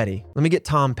more petty. Let me get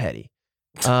Tom petty.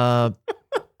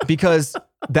 Because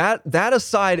that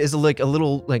aside is like a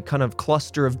little like kind of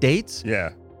cluster of dates.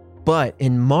 Yeah. But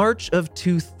in March of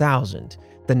 2000,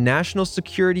 the National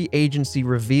Security Agency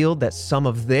revealed that some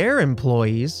of their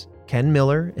employees, Ken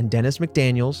Miller and Dennis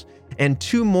McDaniels, and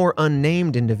 2 more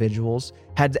unnamed individuals,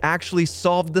 had actually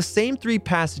solved the same 3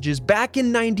 passages back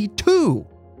in 92.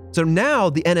 So now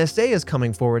the NSA is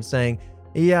coming forward saying,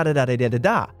 yada da da da da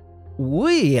da.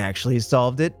 We actually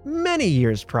solved it many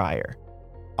years prior.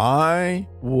 I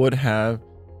would have,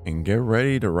 and get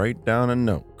ready to write down a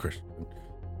note, Christian.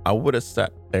 I would have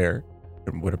sat there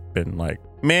and would have been like,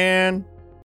 man,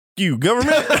 you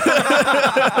government.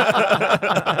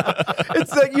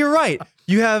 It's like, you're right.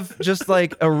 You have just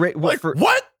like a what?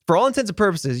 For all intents and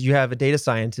purposes, you have a data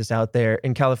scientist out there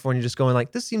in California just going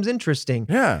like, this seems interesting.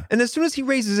 Yeah. And as soon as he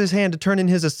raises his hand to turn in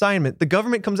his assignment, the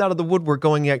government comes out of the woodwork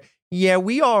going like, yeah,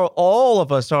 all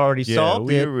of us already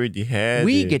solved it. Already had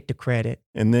we it. get the credit.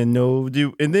 And then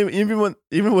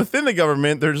even within the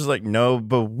government, they're just like, no,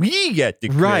 but we get the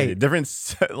credit. Right. Different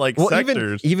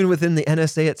sectors. Even within the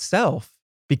NSA itself,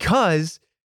 because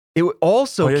it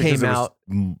also came out.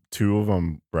 2 of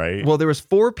them, right? Well, there was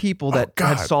 4 people that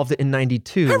had solved it in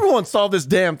 92. Everyone solved this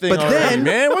damn thing already,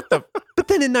 man. What the? But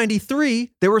then in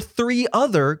 93, there were 3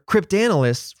 other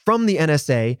cryptanalysts from the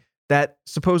NSA that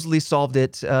supposedly solved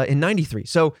it in 93.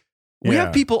 So we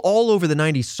have people all over the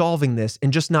 90s solving this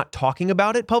and just not talking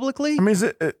about it publicly. I mean,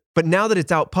 but now that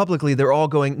it's out publicly, they're all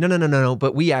going, no,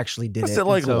 but we actually did it. Is it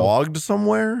like logged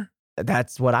somewhere?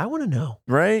 That's what I want to know.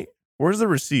 Right? Where's the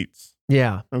receipts?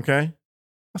 Yeah. Okay.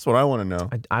 That's what I want to know.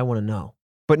 I want to know.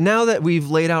 But now that we've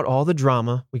laid out all the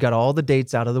drama, we got all the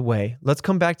dates out of the way, let's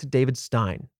come back to David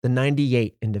Stein, the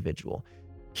 98 individual.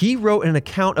 He wrote an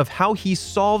account of how he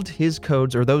solved his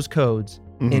codes, or those codes,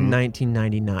 in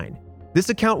 1999. This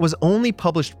account was only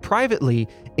published privately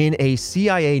in a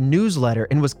CIA newsletter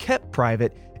and was kept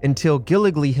private until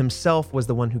Gilligley himself was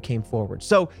the one who came forward.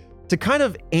 So to kind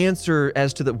of answer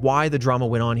as to why the drama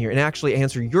went on here and actually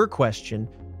answer your question,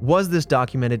 was this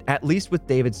documented? At least with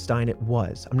David Stein, it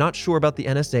was. I'm not sure about the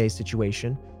NSA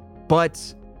situation,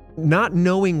 but not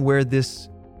knowing where this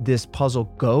puzzle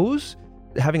goes,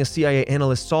 having a CIA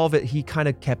analyst solve it, he kind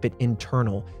of kept it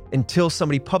internal until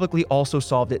somebody publicly also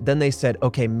solved it. Then they said,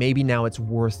 okay, maybe now it's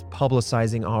worth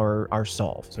publicizing our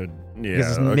solve. So,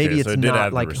 because maybe it's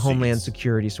not like Homeland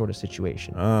Security sort of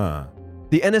situation.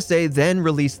 The NSA then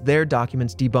released their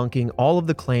documents debunking all of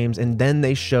the claims, and then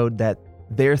they showed that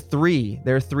their three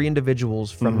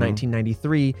individuals from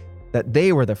 1993, that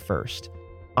they were the first.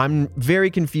 I'm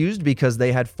very confused because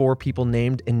they had 4 people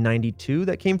named in 92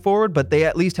 that came forward, but they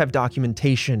at least have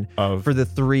documentation for the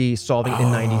 3 solving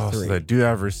in 93. So they do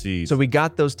have receipts. So we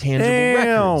got those tangible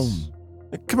records.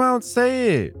 Come out,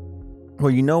 say it.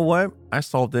 Well, you know what? I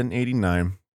solved it in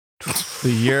 89.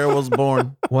 The year I was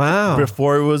born. Wow.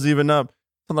 Before it was even up.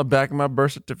 On the back of my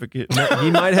birth certificate. He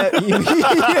might have,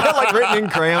 like written in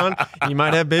crayon, he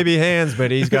might have baby hands, but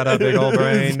he's got a big old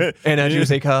brain and a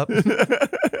juicy cup.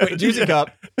 Wait, juicy cup?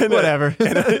 Whatever.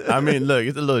 I mean, look,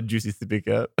 it's a little juicy sippy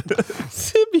cup.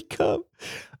 Sippy cup.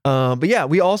 But yeah,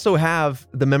 we also have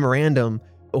the memorandum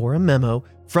or a memo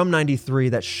from 93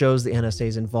 that shows the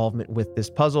NSA's involvement with this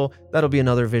puzzle. That'll be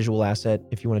another visual asset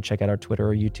if you want to check out our Twitter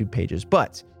or YouTube pages.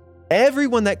 But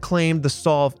everyone that claimed the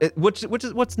solve, which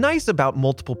is what's nice about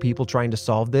multiple people trying to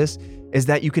solve this, is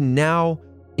that you can now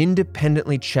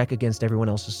independently check against everyone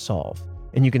else's solve.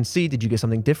 And you can see, did you get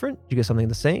something different? Did you get something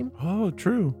the same? Oh,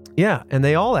 true. Yeah, and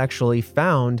they all actually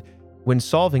found, when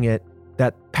solving it,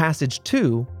 that passage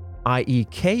 2, i.e.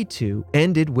 K2,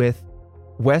 ended with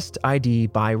West ID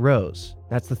by Rose.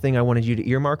 That's the thing I wanted you to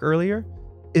earmark earlier.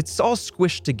 It's all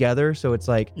squished together, so it's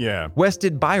like,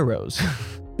 Wested by Rose.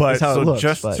 But so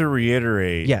just to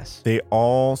reiterate, yes, they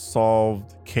all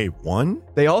solved K1?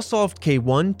 They all solved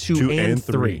K1, 2, and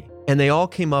 3. And they all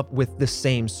came up with the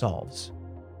same solves.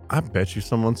 I bet you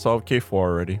someone solved K4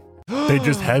 already. They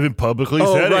just haven't publicly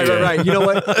said it yet. Right. You know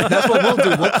what? That's what we'll do.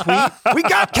 We'll tweet, we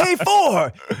got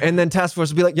K4! And then Task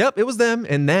Force will be like, yep, it was them.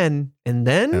 And then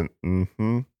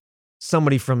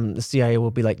somebody from the CIA will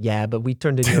be like, yeah, but we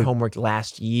turned in your homework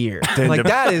last year. Like,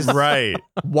 that is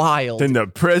wild. Then the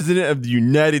President of the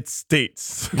United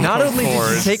States not only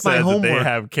did you take my homework, they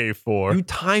have K4. You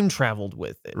time traveled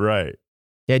with it. Right.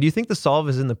 Yeah, do you think the solve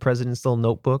is in the president's little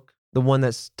notebook? The one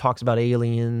that talks about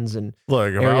aliens and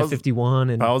Area 51?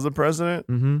 And if I was the president,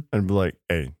 I'd be like,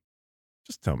 hey,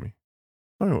 just tell me.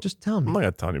 Just tell me. I'm not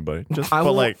going to tell anybody.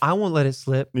 I won't let it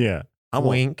slip. Yeah.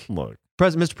 Wink. Look.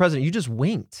 Mr. President, you just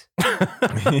winked.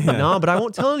 No, but I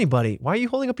won't tell anybody. Why are you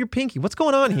holding up your pinky? What's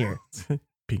going on here?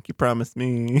 Pinky promised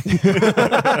me.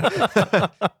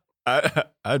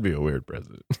 I'd be a weird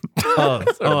president.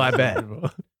 I bet.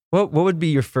 What would be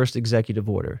your first executive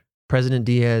order? President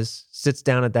Diaz sits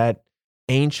down at that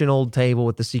ancient old table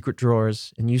with the secret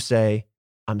drawers, and you say,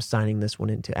 I'm signing this one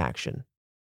into action.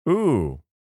 Ooh.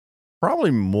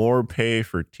 Probably more pay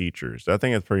for teachers. I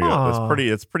think it's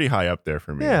pretty high up there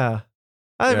for me. Yeah.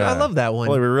 I love that one.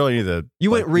 Well, we really need to.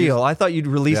 You went real. I thought you'd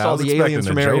release all the aliens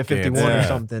from Area 51 or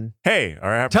something. Hey, all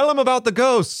right. Tell them about the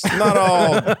ghosts. Not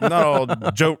all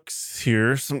jokes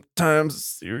here. Sometimes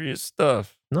serious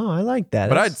stuff. No, I like that.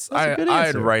 But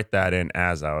I'd write that in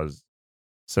as I was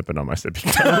sipping on my sippy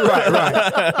cup.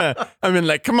 Right. I mean,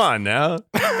 like, come on now. You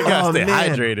gotta stay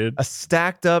hydrated. A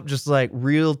stacked up, just like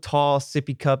real tall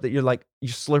sippy cup that you're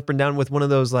slurping down with one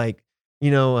of those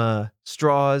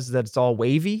straws that's all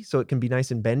wavy so it can be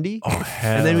nice and bendy. Oh,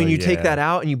 hell and then when you take that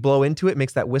out and you blow into it, it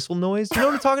makes that whistle noise. You know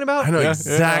what I'm talking about? I know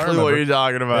exactly what you're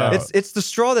talking about. It's the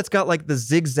straw that's got like the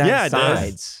zigzag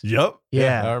sides. Yep.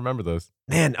 Yeah. I remember those.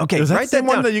 Man, okay, is write that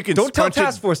down. That you can Don't tell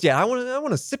Task Force yet. I want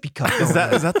a sippy cup. Is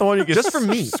that the one you can just for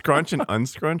me scrunch and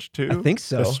unscrunch too? I think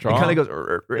so. The straw? It kind of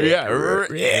goes.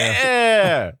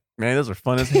 Yeah. Man, those are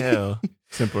fun as hell.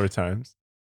 Simpler times.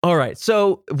 All right,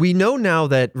 so we know now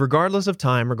that regardless of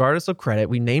time, regardless of credit,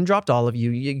 we name dropped all of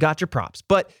you. You got your props,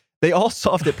 but they all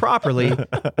solved it properly,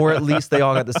 or at least they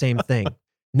all got the same thing.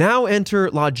 Now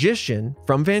enter logician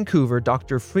from Vancouver,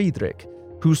 Dr. Friedrich,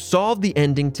 who solved the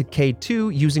ending to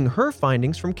K2 using her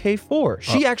findings from K4.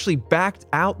 She actually backed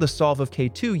out the solve of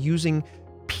K2 using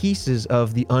pieces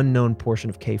of the unknown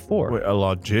portion of K4. Wait, a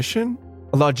logician?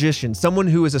 A logician, someone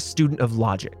who is a student of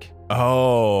logic.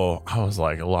 Oh, I was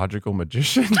like, a logical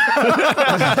magician? That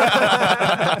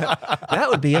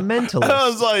would be a mentalist. I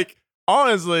was like,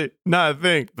 Honestly, not a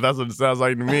thing, but that's what it sounds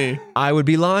like to me. I would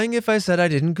be lying if I said I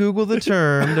didn't Google the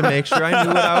term to make sure I knew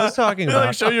what I was talking about.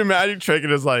 Like, show your magic trick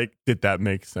and it's like, did that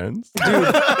make sense? Dude.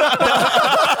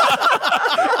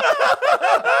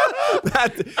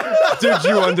 Did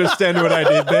you understand what I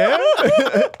did there?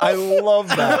 I love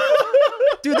that.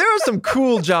 Dude, there are some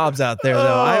cool jobs out there,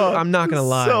 though. I'm not going to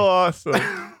lie. So awesome.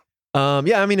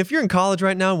 Yeah, I mean, if you're in college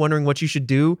right now wondering what you should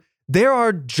do, there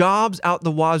are jobs out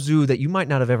the wazoo that you might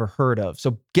not have ever heard of.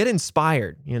 So get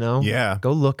inspired, you know? Yeah.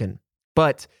 Go looking.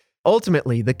 But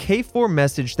ultimately, the K4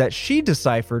 message that she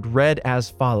deciphered read as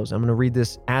follows. I'm going to read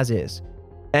this as is.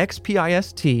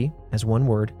 XPIST, as one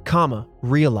word, comma,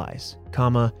 realize,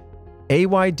 comma,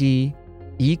 AYDEQHR,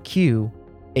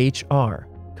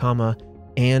 comma,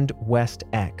 and West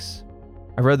X.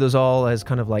 I read those all as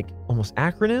kind of like almost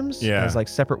acronyms, as like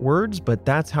separate words, but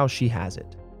that's how she has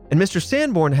it. And Mr.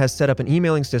 Sanborn has set up an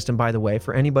emailing system, by the way,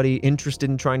 for anybody interested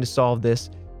in trying to solve this.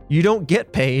 You don't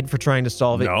get paid for trying to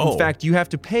solve it. No. In fact, you have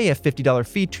to pay a $50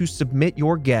 fee to submit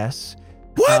your guess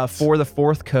for the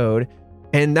fourth code.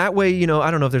 And that way, you know,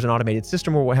 I don't know if there's an automated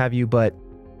system or what have you, but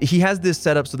he has this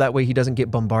set up so that way he doesn't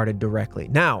get bombarded directly.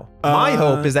 Now, my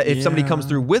hope is that if somebody comes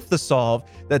through with the solve,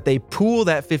 that they pool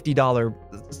that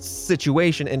 $50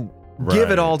 situation and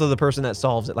give it all to the person that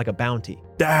solves it, like a bounty.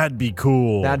 That'd be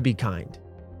cool. That'd be kind.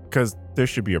 Because there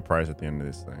should be a prize at the end of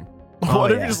this thing. Oh,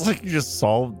 what if you just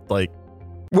solved like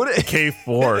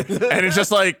K4 and it's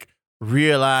just like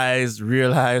realize.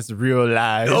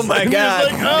 Oh my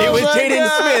God. Like, oh it was my Jaden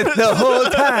God. Smith the whole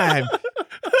time.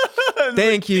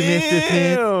 Thank you, Mr.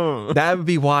 Smith. That would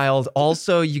be wild.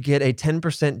 Also, you get a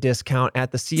 10% discount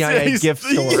at the CIA gift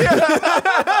store.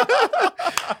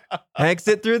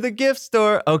 Exit through the gift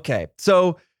store. Okay,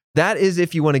 so that is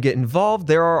if you want to get involved.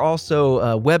 There are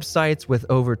also websites with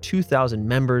over 2,000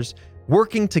 members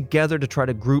working together to try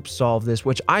to group solve this,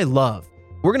 which I love.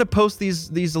 We're going to post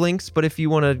these links, but if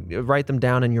you want to write them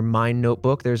down in your mind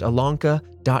notebook, there's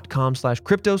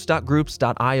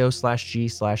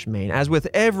alonka.com/kryptos.groups.io/g/main. As with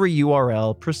every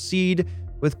URL, proceed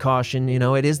with caution. You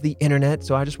know, it is the internet,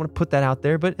 so I just want to put that out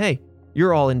there. But hey,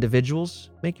 you're all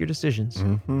individuals. Make your decisions.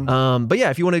 Mm-hmm. But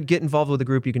yeah, if you want to get involved with a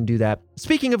group, you can do that.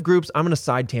 Speaking of groups, I'm going to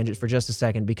side tangent for just a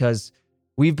second because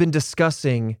we've been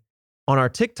discussing on our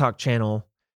TikTok channel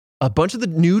a bunch of the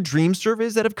new dream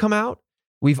surveys that have come out.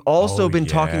 We've also been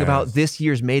talking about this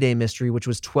year's Mayday mystery, which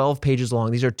was 12 pages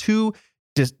long. These are two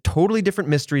totally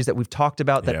different mysteries that we've talked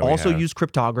about that also use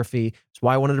cryptography. That's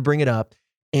why I wanted to bring it up.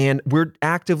 And we're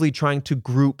actively trying to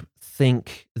group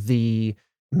think the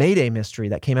Mayday mystery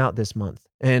that came out this month.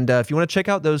 And if you want to check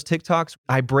out those TikToks,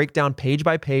 I break down page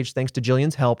by page, thanks to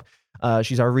Jillian's help.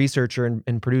 She's our researcher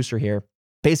and producer here.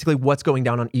 Basically what's going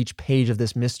down on each page of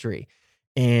this mystery.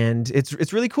 And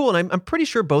it's really cool. And I'm pretty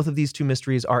sure both of these two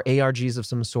mysteries are ARGs of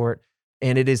some sort.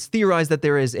 And it is theorized that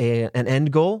there is an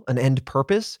end goal, an end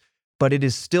purpose, but it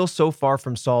is still so far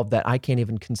from solved that I can't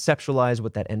even conceptualize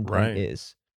what that end point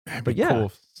is. That'd but be cool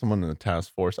if someone in the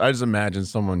task force. I just imagine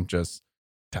someone just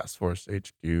task force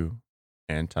HQ,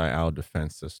 anti-owl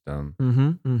defense system,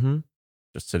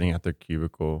 just sitting at their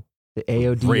cubicle. The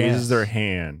AODS raises their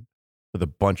hand with a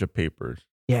bunch of papers.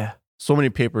 Yeah. So many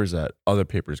papers that other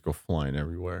papers go flying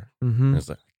everywhere. And it's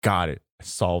like, got it. I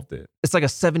solved it. It's like a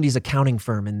 70s accounting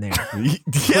firm in there.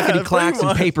 Clickety clacks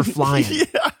and paper flying.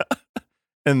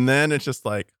 And then it's just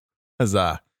like,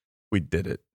 huzzah, we did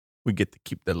it. We get to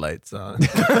keep the lights on.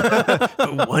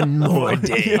 One more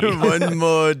day. One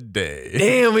more day.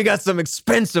 Damn, we got some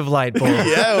expensive light bulbs.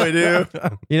 Yeah, we do.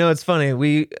 You know, it's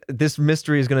funny. This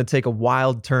mystery is going to take a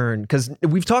wild turn because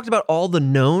we've talked about all the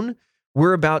known.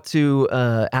 We're about to,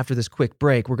 after this quick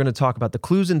break, we're going to talk about the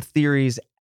clues and theories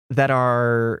that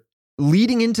are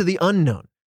leading into the unknown.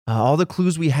 All the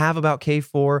clues we have about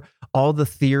K4, all the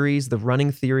theories, the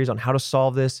running theories on how to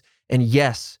solve this. And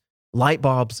yes, light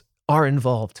bulbs are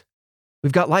involved.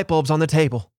 We've got light bulbs on the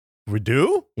table. We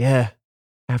do? Yeah.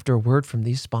 After a word from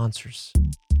these sponsors.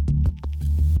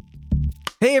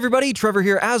 Hey everybody, Trevor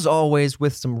here as always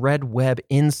with some Red Web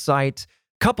insight.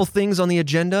 Couple things on the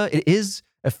agenda. It is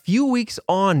a few weeks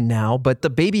on now, but the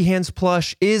Baby Hands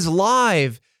plush is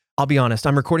live. I'll be honest,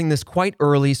 I'm recording this quite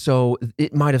early, so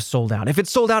it might have sold out. If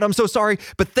it's sold out, I'm so sorry,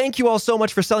 but thank you all so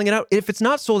much for selling it out. If it's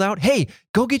not sold out, hey,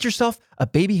 go get yourself a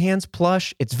Baby Hands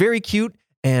plush. It's very cute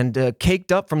and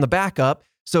caked up from the back up.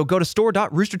 So go to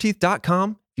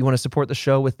store.roosterteeth.com if you want to support the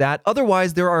show with that.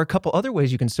 Otherwise, there are a couple other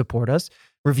ways you can support us.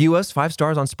 Review us, 5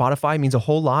 stars on Spotify means a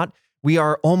whole lot. We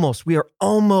lost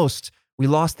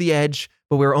the edge,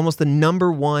 but we're almost the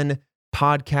 #1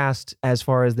 podcast as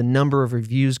far as the number of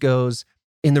reviews goes.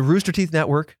 in the Rooster Teeth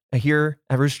Network here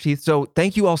at Rooster Teeth. So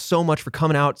thank you all so much for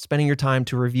coming out, spending your time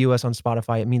to review us on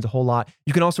Spotify. It means a whole lot.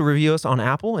 You can also review us on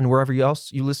Apple and wherever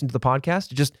else you listen to the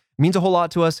podcast. It just means a whole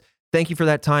lot to us. Thank you for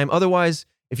that time. Otherwise,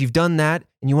 if you've done that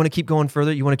and you want to keep going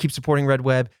further, you want to keep supporting Red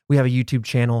Web, we have a YouTube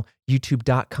channel,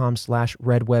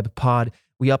 youtube.com/redwebpod.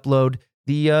 We upload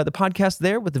the podcast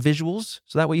there with the visuals,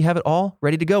 so that way you have it all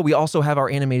ready to go. We also have our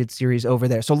animated series over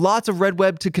there. So lots of Red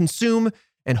Web to consume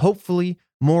and hopefully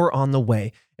more on the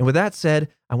way. And with that said,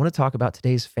 I want to talk about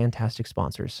today's fantastic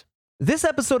sponsors. This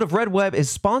episode of Red Web is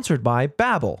sponsored by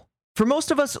Babbel. For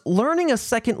most of us, learning a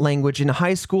second language in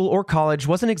high school or college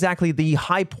wasn't exactly the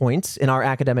high points in our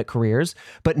academic careers,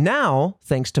 but now,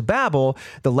 thanks to Babbel,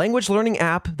 the language learning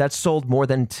app that's sold more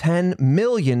than 10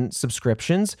 million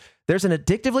subscriptions, there's an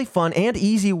addictively fun and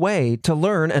easy way to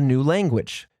learn a new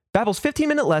language. Babbel's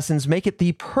 15-minute lessons make it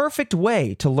the perfect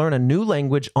way to learn a new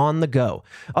language on the go.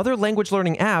 Other language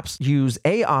learning apps use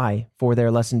AI for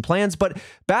their lesson plans, but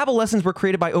Babbel lessons were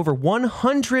created by over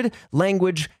 100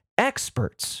 language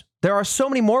experts. There are so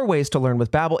many more ways to learn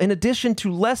with Babbel. In addition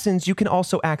to lessons, you can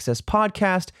also access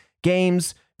podcasts,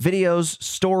 games, videos,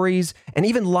 stories, and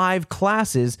even live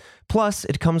classes. Plus,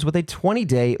 it comes with a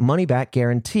 20-day money-back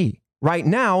guarantee. Right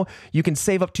now, you can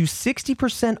save up to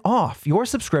 60% off your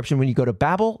subscription when you go to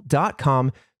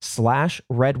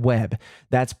babbel.com/redweb.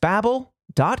 That's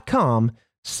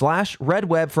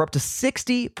babbel.com/redweb for up to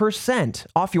 60%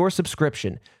 off your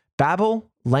subscription. Babbel,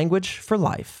 language for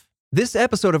life. This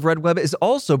episode of Red Web is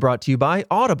also brought to you by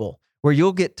Audible, where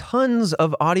you'll get tons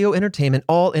of audio entertainment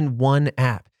all in one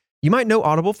app. You might know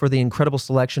Audible for the incredible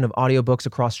selection of audiobooks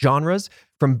across genres,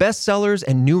 from bestsellers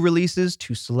and new releases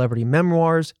to celebrity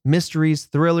memoirs, mysteries,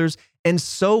 thrillers, and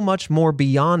so much more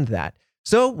beyond that.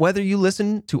 So whether you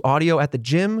listen to audio at the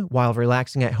gym, while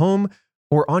relaxing at home,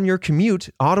 or on your commute,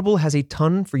 Audible has a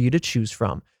ton for you to choose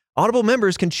from. Audible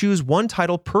members can choose one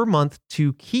title per month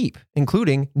to keep,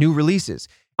 including new releases.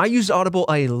 I use Audible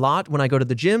a lot when I go to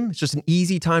the gym. It's just an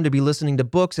easy time to be listening to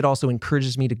books. It also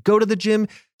encourages me to go to the gym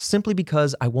simply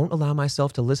because I won't allow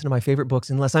myself to listen to my favorite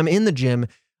books unless I'm in the gym.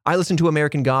 I listened to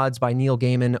American Gods by Neil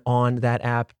Gaiman on that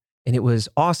app, and it was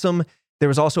awesome. There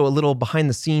was also a little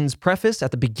behind-the-scenes preface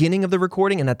at the beginning of the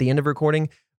recording and at the end of recording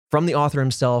from the author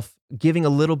himself, giving a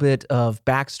little bit of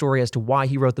backstory as to why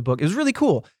he wrote the book. It was really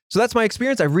cool. So that's my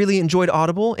experience. I really enjoyed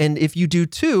Audible. And if you do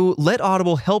too, let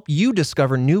Audible help you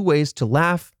discover new ways to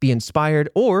laugh, be inspired,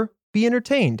 or be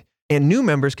entertained. And new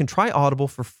members can try Audible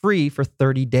for free for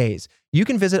 30 days. You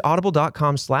can visit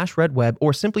audible.com/redweb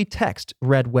or simply text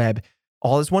redweb,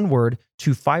 all is one word,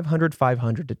 to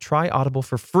 500-500 to try Audible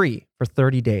for free for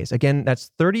 30 days. Again,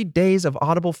 that's 30 days of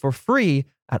Audible for free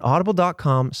at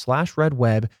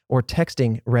audible.com/redweb or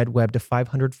texting redweb to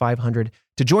 500-500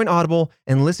 to join Audible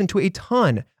and listen to a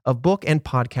ton of book and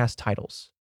podcast titles.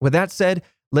 With that said,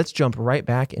 let's jump right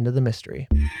back into the mystery.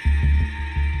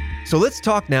 So let's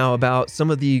talk now about some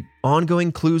of the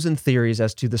ongoing clues and theories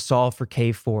as to the solve for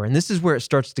K4. And this is where it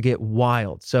starts to get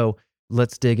wild. So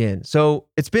let's dig in. So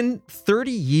it's been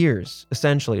 30 years,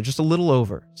 essentially, just a little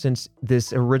over, since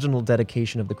this original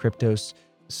dedication of the Kryptos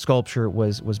sculpture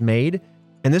was made.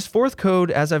 And this fourth code,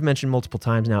 as I've mentioned multiple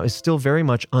times now, is still very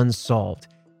much unsolved.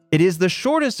 It is the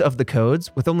shortest of the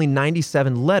codes with only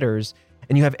 97 letters,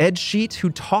 and you have Ed Sheet, who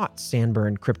taught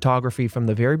Sanborn cryptography from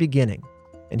the very beginning.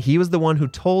 And he was the one who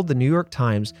told the New York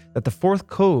Times that the fourth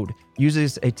code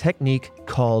uses a technique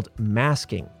called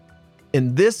masking.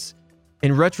 And this,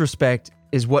 in retrospect,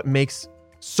 is what makes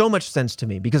so much sense to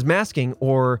me, because masking,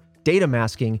 or data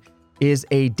masking, is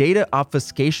a data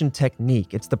obfuscation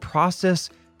technique. It's the process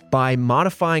by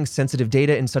modifying sensitive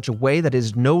data in such a way that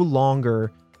is no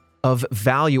longer of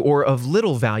value or of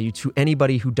little value to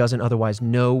anybody who doesn't otherwise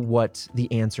know what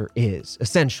the answer is,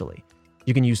 essentially.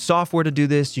 You can use software to do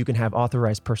this. You can have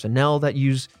authorized personnel that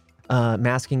use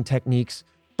masking techniques,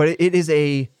 but it is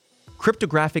a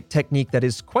cryptographic technique that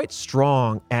is quite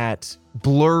strong at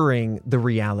blurring the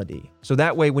reality. So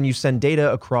that way, when you send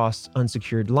data across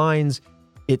unsecured lines,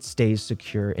 it stays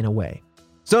secure in a way.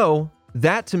 So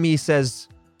that to me says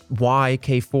why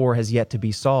K4 has yet to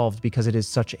be solved, because it is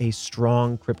such a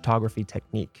strong cryptography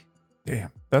technique.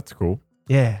 Damn, that's cool.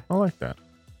 Yeah. I like that.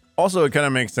 Also, it kind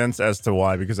of makes sense as to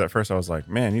why, because at first I was like,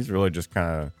 man, he's really just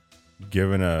kind of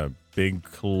given a big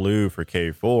clue for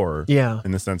K4. Yeah.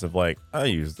 In the sense of like, I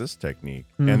use this technique.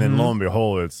 Mm-hmm. And then lo and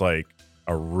behold, it's like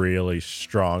a really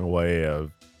strong way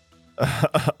of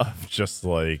just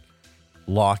like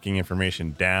locking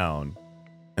information down.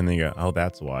 And then you go, oh,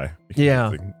 that's why. Because yeah.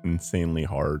 It's like insanely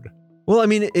hard. Well, I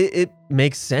mean, it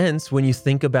makes sense when you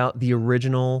think about the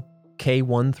original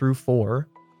K1 through 4,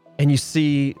 and you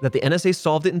see that the NSA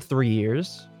solved it in 3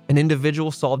 years, An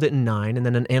individual solved it in 9, and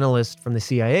then an analyst from the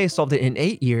CIA solved it in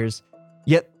 8 years.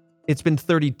 Yet it's been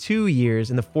 32 years,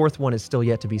 and the fourth one is still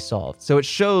yet to be solved. So it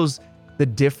shows the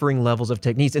differing levels of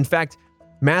techniques. In fact,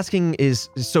 masking is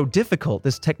so difficult.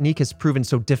 This technique has proven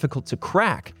so difficult to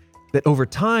crack that over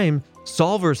time,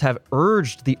 solvers have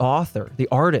urged the author, the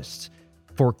artist,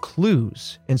 for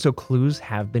clues. And so clues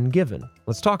have been given.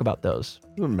 Let's talk about those.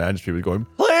 Imagine people going,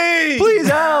 please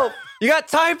help. You got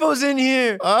typos in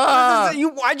here.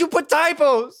 Why'd you put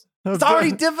typos? It's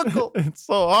already difficult. It's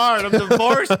so hard. I'm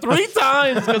divorced 3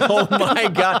 times. Oh my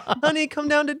God. Honey, come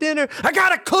down to dinner. I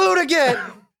got a clue to get.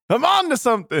 I'm on to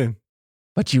something.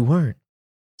 But you weren't.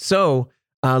 So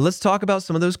let's talk about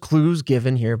some of those clues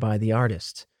given here by the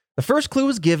artist. The first clue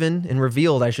was given and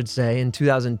revealed, I should say, in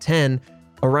 2010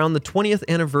 around the 20th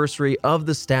anniversary of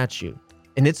the statue.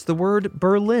 And it's the word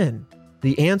Berlin,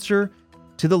 the answer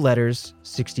to the letters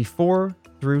 64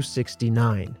 through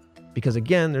 69. Because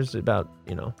again, there's about,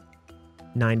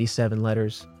 97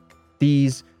 letters.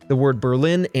 The word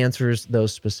Berlin answers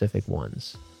those specific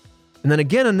ones. And then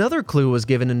again, another clue was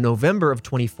given in November of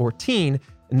 2014,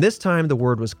 and this time the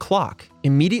word was clock,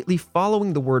 immediately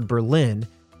following the word Berlin,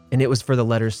 and it was for the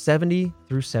letters 70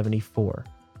 through 74.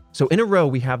 So in a row,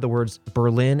 we have the words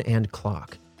Berlin and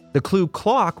clock. The clue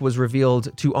clock was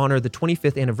revealed to honor the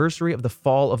 25th anniversary of the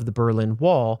fall of the Berlin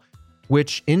Wall,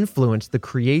 which influenced the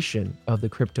creation of the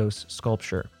Kryptos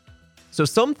sculpture. So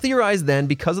some theorize then,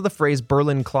 because of the phrase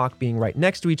Berlin clock being right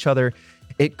next to each other,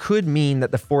 it could mean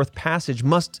that the fourth passage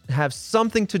must have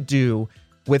something to do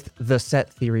with the set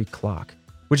theory clock,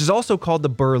 which is also called the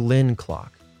Berlin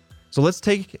clock. So let's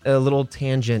take a little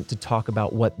tangent to talk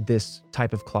about what this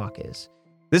type of clock is.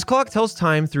 This clock tells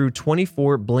time through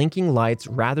 24 blinking lights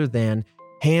rather than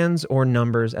hands or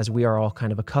numbers as we are all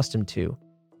kind of accustomed to.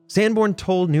 Sanborn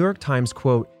told New York Times,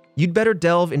 quote, "You'd better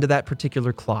delve into that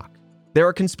particular clock. There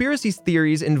are conspiracy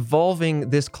theories involving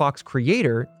this clock's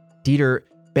creator, Dieter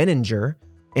Benninger,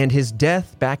 and his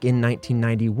death back in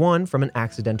 1991 from an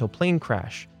accidental plane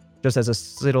crash. Just as a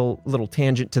little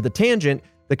tangent to the tangent,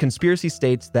 the conspiracy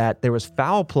states that there was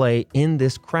foul play in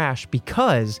this crash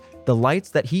because the lights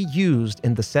that he used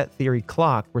in the set theory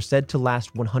clock were said to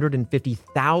last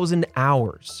 150,000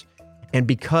 hours. And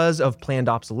because of planned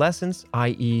obsolescence,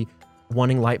 i.e.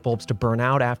 wanting light bulbs to burn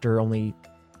out after only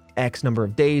X number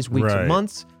of days, weeks, or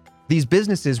months, these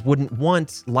businesses wouldn't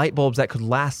want light bulbs that could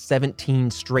last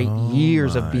 17 straight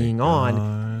years of being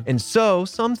on. And so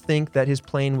some think that his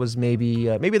plane was maybe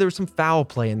there was some foul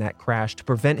play in that crash to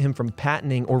prevent him from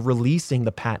patenting or releasing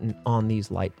the patent on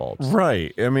these light bulbs.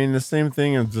 Right. I mean, the same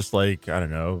thing is just like, I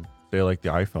don't know, say like the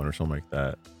iPhone or something like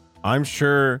that. I'm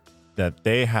sure that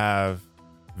they have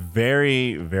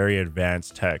very, very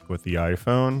advanced tech with the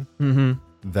iPhone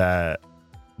that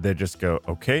they just go,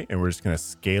 okay, and we're just going to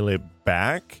scale it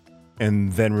back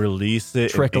and then release it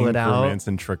trickle in it increments out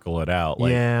and trickle it out.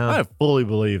 Like, yeah. I fully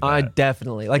believe that. I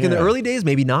definitely. Like in the early days,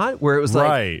 maybe not, where it was like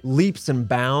Right. leaps and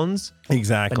bounds.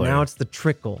 Exactly. But now it's the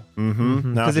trickle.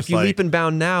 Mm-hmm. Because if you leap and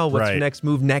bound now, what's your Right. next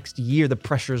move next year? The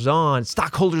pressure's on.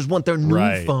 Stockholders want their new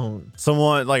Right. phone.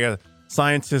 Someone, like a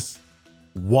scientist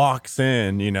walks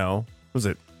in, was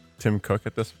it Tim Cook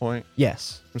at this point?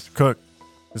 Yes. Mr. Cook,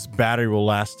 this battery will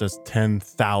last us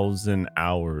 10,000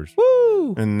 hours.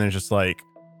 Woo! And they're just like,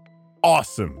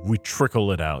 awesome, we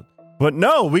trickle it out. But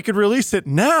no, we could release it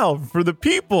now for the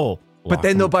people. But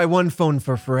then they'll buy one phone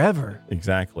for forever.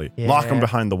 Exactly. Yeah. Lock them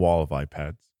behind the wall of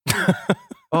iPads.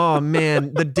 Oh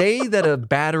man, the day that a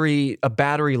battery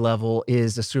level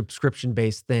is a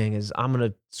subscription-based thing is I'm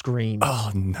gonna scream.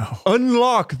 Oh no.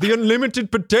 Unlock the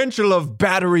unlimited potential of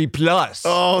Battery Plus.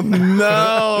 Oh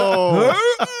no.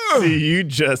 See, you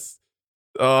just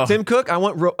Tim Cook, I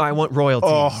want royalties.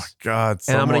 Oh God.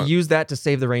 And I'm gonna use that to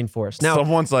save the rainforest. Now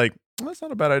someone's like, that's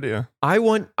not a bad idea.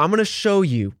 I'm gonna show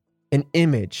you an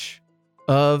image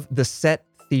of the set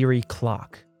theory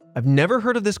clock. I've never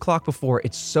heard of this clock before.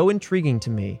 It's so intriguing to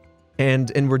me.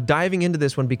 And we're diving into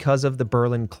this one because of the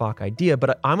Berlin clock idea,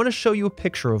 but I'm going to show you a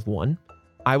picture of one.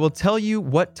 I will tell you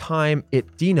what time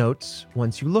it denotes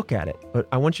once you look at it, but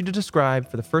I want you to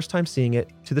describe, for the first time seeing it,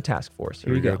 to the task force.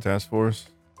 Here you go. Task force.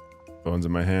 Phone's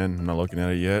in my hand. I'm not looking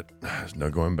at it yet. There's no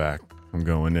going back. I'm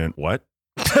going in. What?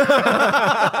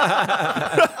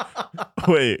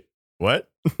 Wait, what?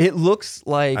 It looks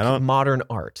like modern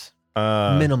art.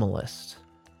 Minimalist.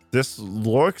 This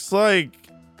looks like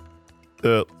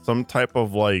some type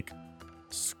of like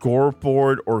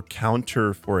scoreboard or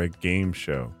counter for a game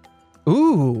show.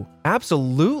 Ooh,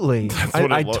 absolutely.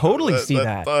 I totally see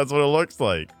that. That's what it looks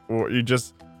like. Or you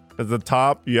just, at the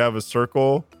top, you have a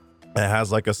circle It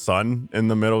has like a sun in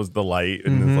the middle is the light,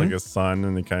 and it's like a sun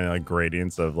and the kind of like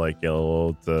gradients of like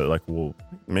yellow to like, well,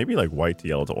 maybe like white to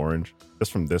yellow to orange,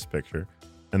 just from this picture.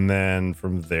 And then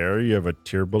from there, you have a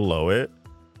tier below it.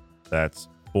 That's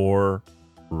 4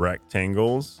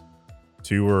 rectangles.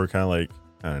 2 are kind of like,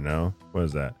 I don't know, what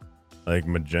is that? Like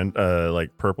magenta,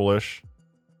 like purplish.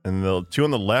 And the 2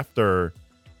 on the left are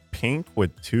pink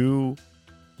with 2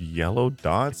 yellow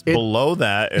dots. Below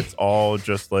that, it's all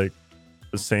just like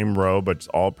the same row, but it's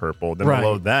all purple. Then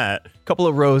below that, a couple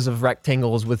of rows of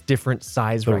rectangles with different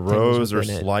size rectangles. The rows are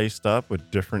sliced up with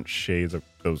different shades of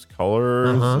those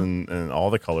colors and all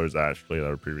the colors actually that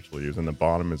are previously used. And the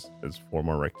bottom is 4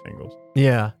 more rectangles.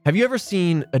 Yeah. Have you ever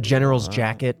seen a general's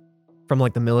jacket from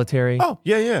like the military? Oh,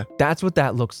 yeah. That's what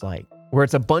that looks like, where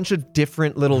it's a bunch of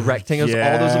different little rectangles,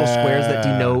 all those little squares that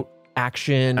denote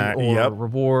action or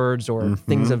rewards or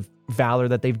things of valor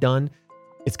that they've done.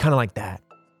 It's kind of like that.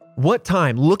 What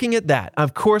time? Looking at that,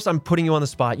 of course, I'm putting you on the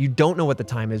spot. You don't know what the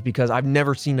time is because I've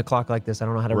never seen a clock like this. I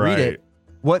don't know how to read it.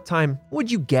 What time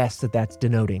would you guess that that's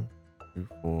denoting?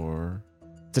 4.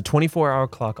 It's a 24-hour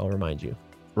clock, I'll remind you.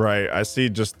 Right. I see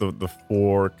just the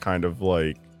 4 kind of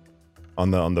like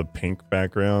on the pink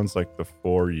backgrounds, like the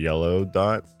 4 yellow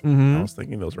dots. I was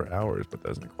thinking those were hours, but that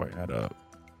doesn't quite add up.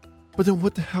 But then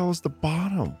what the hell is the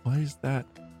bottom? Why is that?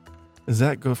 Does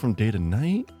that go from day to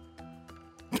night?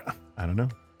 I don't know.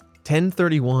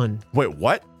 10:31. Wait,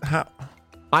 what? How?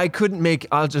 I couldn't make,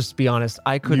 I'll just be honest,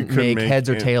 I couldn't make heads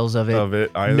or tails of it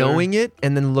either. Knowing it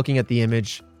and then looking at the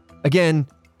image. Again,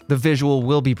 the visual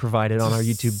will be provided on our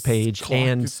YouTube page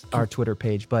and our Twitter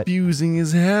page. But confusing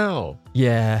as hell.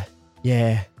 Yeah.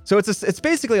 So it's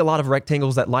basically a lot of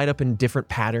rectangles that light up in different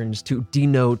patterns to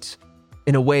denote,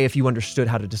 in a way, if you understood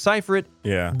how to decipher it,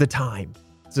 the time.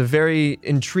 It's a very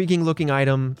intriguing looking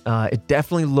item. It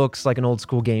definitely looks like an old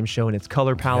school game show in its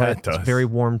color palette. Yeah, it does. It's very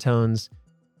warm tones.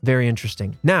 Very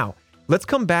interesting. Now, let's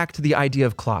come back to the idea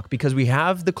of clock because we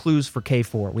have the clues for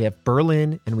K4. We have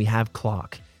Berlin and we have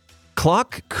clock.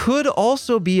 Clock could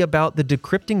also be about the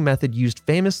decrypting method used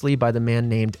famously by the man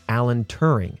named Alan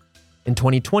Turing. In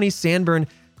 2020, Sanborn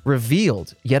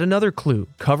revealed yet another clue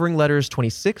covering letters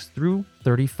 26 through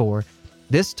 34.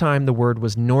 This time the word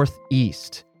was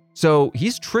northeast. So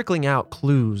he's trickling out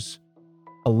clues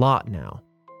a lot now,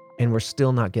 and we're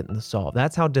still not getting the solve.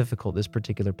 That's how difficult this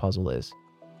particular puzzle is.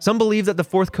 Some believe that the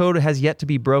 4th code has yet to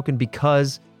be broken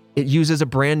because it uses a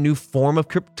brand new form of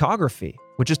cryptography,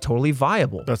 which is totally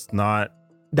viable. That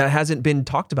hasn't been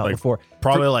talked about before.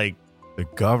 Probably like the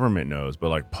government knows, but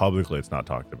like publicly it's not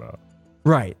talked about.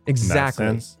 Right, exactly.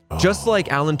 In that sense? Just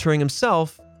like Alan Turing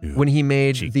himself, when he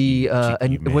made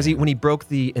when he broke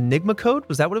the Enigma code,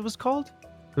 was that what it was called?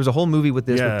 There was a whole movie with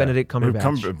this with Benedict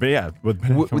Cumberbatch. With Benedict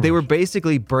Cumberbatch. They were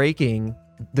basically breaking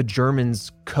the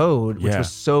Germans' code, which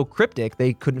was so cryptic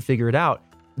they couldn't figure it out.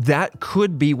 That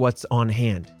could be what's on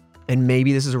hand. And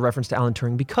maybe this is a reference to Alan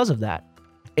Turing because of that.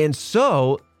 And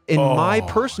so, in my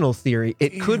personal theory,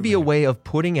 it could be a way of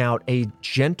putting out a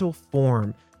gentle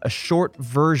form, a short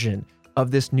version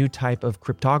of this new type of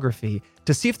cryptography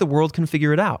to see if the world can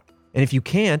figure it out. And if you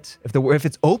can't, if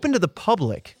it's open to the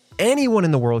public, anyone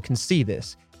in the world can see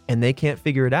this and they can't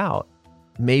figure it out,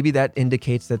 maybe that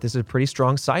indicates that this is a pretty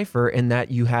strong cipher and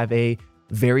that you have a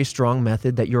very strong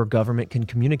method that your government can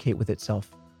communicate with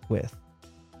itself with.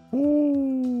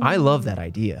 Ooh. I love that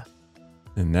idea.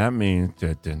 And that means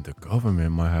that then the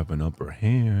government might have an upper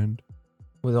hand.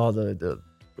 With all the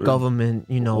government,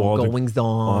 goings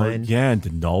on. And the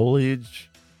knowledge.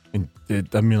 And the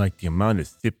amount of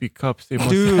sippy cups they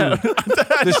must have.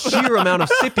 The sheer amount of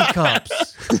sippy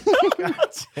cups.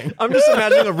 I'm just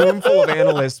imagining a room full of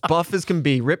analysts, buff as can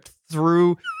be, ripped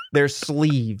through their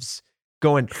sleeves,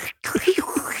 going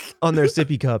on their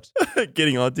sippy cups.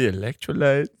 Getting all the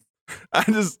electrolytes.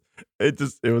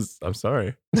 I'm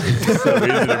sorry. It's so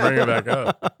easy to bring it back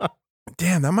up.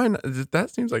 Damn, that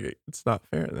seems like it's not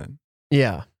fair then.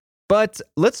 Yeah. But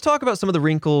let's talk about some of the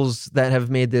wrinkles that have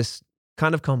made this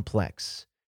kind of complex.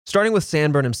 Starting with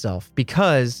Sanborn himself,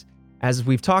 because as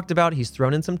we've talked about, he's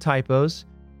thrown in some typos,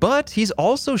 but he's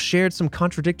also shared some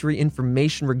contradictory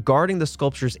information regarding the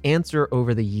sculpture's answer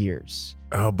over the years.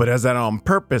 Oh, but is that on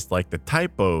purpose, like the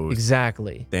typos?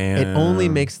 Exactly. Damn. It only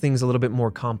makes things a little bit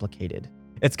more complicated.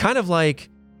 It's kind of like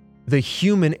the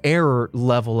human error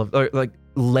level of, or like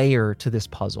layer to this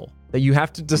puzzle that you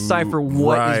have to decipher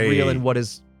what is real and what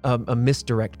is a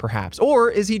misdirect, perhaps. Or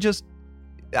is he just,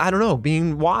 I don't know,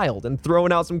 being wild and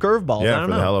throwing out some curveballs? Yeah, I don't for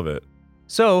know. The hell of it.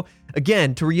 So,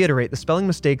 again, to reiterate, the spelling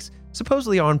mistakes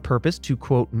supposedly are on purpose to,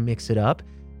 quote, mix it up.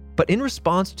 But in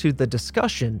response to the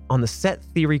discussion on the set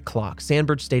theory clock,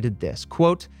 Sandberg stated this,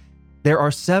 quote, there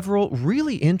are several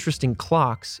really interesting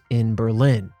clocks in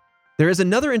Berlin. There is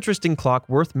another interesting clock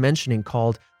worth mentioning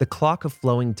called the Clock of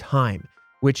Flowing Time,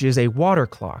 which is a water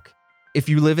clock. If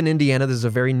you live in Indiana, this is a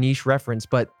very niche reference,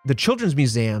 but the Children's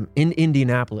Museum in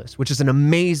Indianapolis, which is an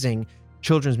amazing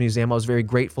children's museum, I was very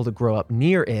grateful to grow up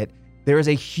near it. There is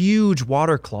a huge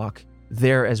water clock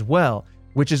there as well,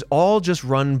 which is all just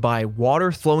run by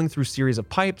water flowing through a series of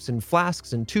pipes and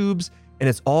flasks and tubes, and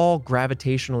it's all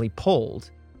gravitationally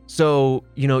pulled. So,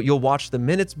 you'll watch the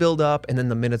minutes build up and then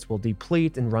the minutes will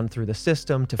deplete and run through the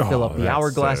system to fill up the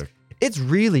hourglass. Sick. It's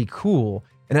really cool.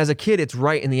 And as a kid, it's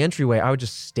right in the entryway. I would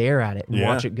just stare at it and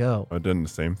watch it go. I've done the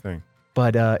same thing.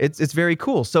 But it's very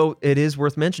cool. So it is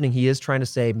worth mentioning. He is trying to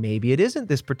say maybe it isn't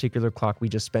this particular clock we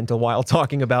just spent a while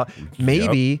talking about.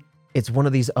 Maybe it's one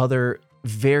of these other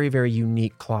very, very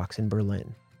unique clocks in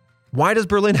Berlin. Why does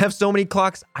Berlin have so many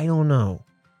clocks? I don't know,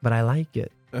 but I like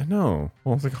it. I know.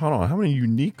 Well, I was like, hold on. How many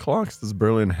unique clocks does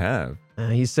Berlin have?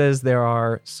 He says there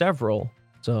are several.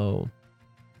 So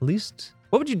at least,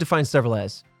 what would you define several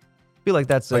as? I feel like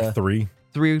that's like 3.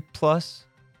 3 plus?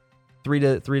 3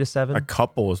 to 7? A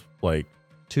couple is like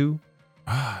 2.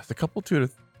 It's a couple 2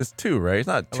 to. It's 2, right? It's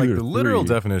not 2 like to the literal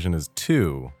 3. definition is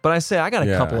 2. But I say I got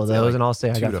a couple of those, and I'll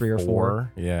say I got 3 or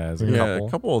 4. Yeah, A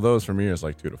couple of those for me is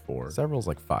like 2 to 4. Several's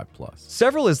like 5+.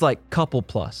 Several is like couple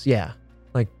plus, yeah,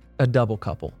 like a double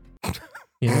couple.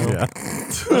 Yeah.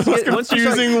 Once you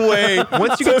get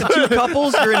to 2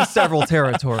 couples, you're in several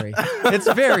territory.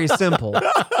 It's very simple.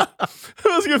 It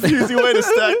was a confusing way to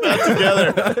stack that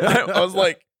together. I was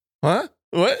like, huh?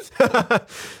 What?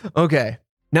 Okay.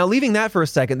 Now, leaving that for a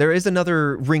second, there is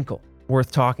another wrinkle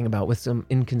worth talking about with some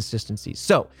inconsistencies.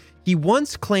 So, he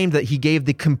once claimed that he gave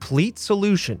the complete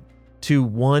solution to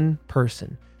one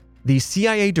person, the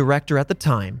CIA director at the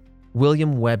time,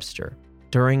 William Webster.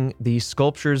 During the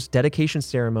sculpture's dedication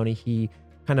ceremony, he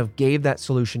kind of gave that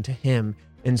solution to him.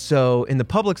 And so, in the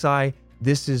public's eye,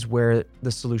 this is where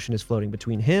the solution is floating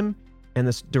between him and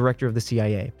the director of the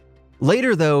CIA.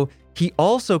 Later, though, he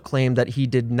also claimed that he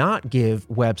did not give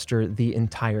Webster the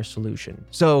entire solution.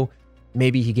 So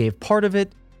maybe he gave part of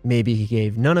it, maybe he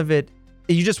gave none of it.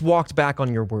 You just walked back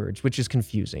on your words, which is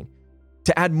confusing.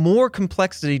 To add more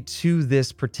complexity to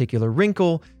this particular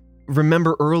wrinkle,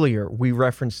 remember earlier we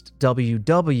referenced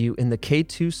WW in the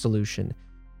K2 solution.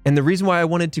 And the reason why I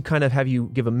wanted to kind of have you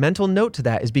give a mental note to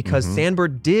that is because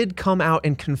Sandberg did come out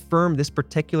and confirm this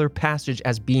particular passage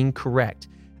as being correct.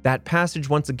 That passage,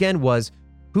 once again, was,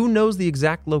 who knows the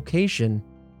exact location?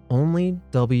 Only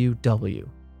WW.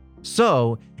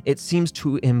 So it seems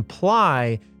to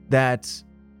imply that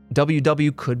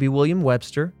WW could be William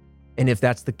Webster. And if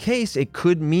that's the case, it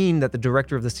could mean that the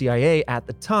director of the CIA at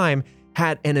the time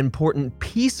had an important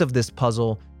piece of this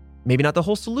puzzle. Maybe not the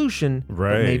whole solution,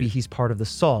 right, but maybe he's part of the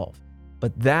solve.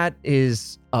 But that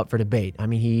is up for debate. I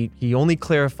mean, he only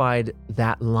clarified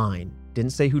that line.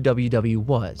 Didn't say who WW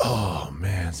was. Oh,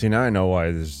 man. See, now I know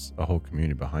why there's a whole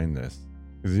community behind this.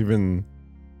 Because even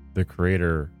the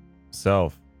creator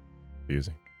himself is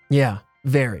using. Yeah,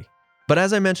 very. But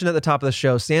as I mentioned at the top of the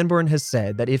show, Sanborn has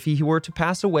said that if he were to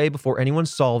pass away before anyone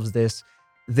solves this,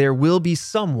 there will be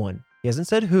someone, he hasn't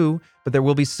said who, but there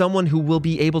will be someone who will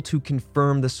be able to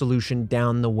confirm the solution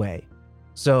down the way.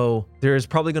 So there is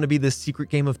probably going to be this secret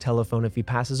game of telephone if he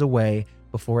passes away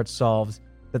before it's solved,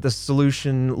 that the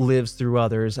solution lives through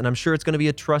others. And I'm sure it's going to be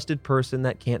a trusted person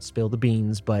that can't spill the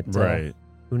beans, but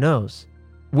who knows?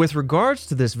 With regards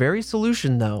to this very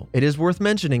solution, though, it is worth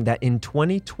mentioning that in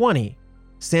 2020,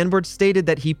 Sandberg stated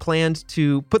that he planned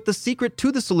to put the secret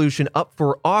to the solution up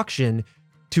for auction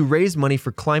to raise money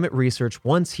for climate research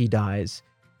once he dies.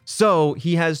 So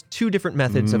he has 2 different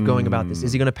methods of going about this.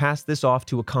 Is he going to pass this off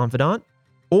to a confidant?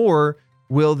 Or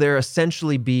will there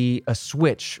essentially be a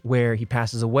switch where he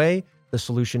passes away, the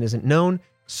solution isn't known,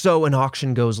 so an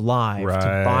auction goes live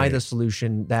to buy the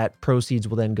solution that proceeds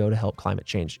will then go to help climate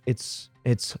change? It's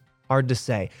hard to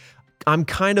say. I'm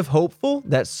kind of hopeful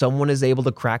that someone is able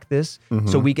to crack this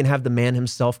so we can have the man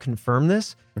himself confirm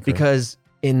this, because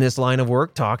in this line of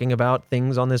work, talking about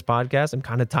things on this podcast, I'm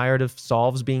kind of tired of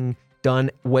solves being done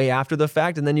way after the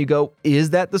fact. And then you go, is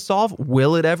that the solve?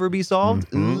 Will it ever be solved?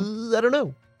 I don't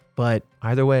know. But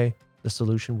either way, the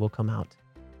solution will come out.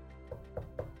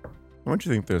 How much do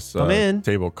you think this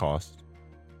table cost?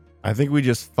 I think we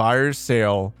just fire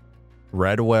sale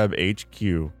Red Web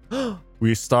HQ.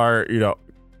 We start,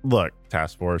 look,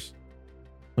 task force,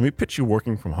 let me pitch you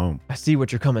working from home. I see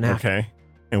what you're coming after. Okay.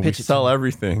 And we sell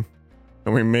everything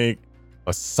and we make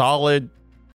a solid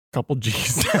couple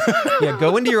G's. Yeah,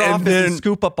 go into your office and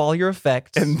scoop up all your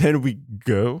effects. And then we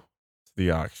go to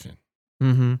the auction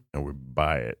and we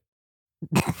buy it.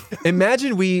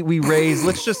 Imagine we raise,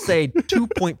 let's just say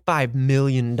 $2.5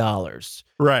 million.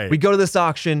 Right. We go to this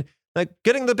auction, like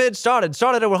getting the bid started at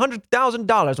 $100,000,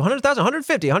 $100,000,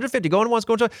 $150, going once,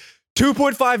 going twice.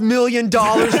 $2.5 million for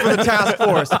the task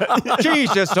force.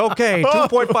 Jesus, okay.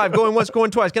 2.5 going once,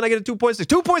 going twice. Can I get a 2.6?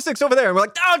 2.6 over there. And we're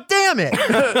like, oh, damn it.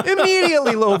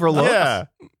 Immediately overlooked. Yeah.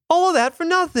 All of that for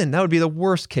nothing. That would be the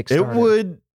worst Kickstarter. It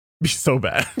would be so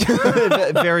bad.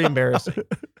 Very embarrassing.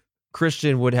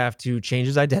 Christian would have to change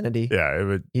his identity. Yeah, it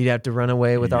would. He'd have to run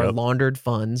away with our laundered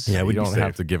funds. Yeah, we don't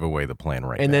have to give away the plan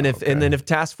right and now. Then if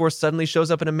Task Force suddenly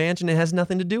shows up in a mansion, it has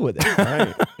nothing to do with it.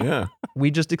 Right. Yeah. We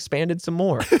just expanded some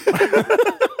more.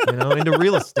 Into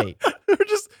real estate. We're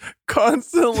just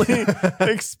constantly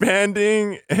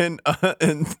expanding and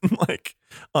like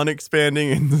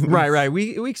unexpanding. And Right.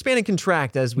 We expand and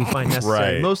contract as we find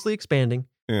necessary. Right. Mostly expanding.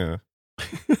 Yeah.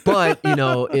 But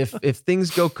if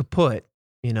things go kaput,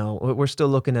 we're still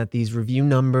looking at these review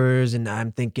numbers, and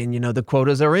I'm thinking, the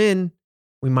quotas are in.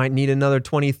 We might need another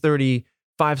 20, 30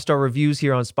 5-star reviews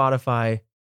here on Spotify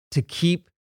to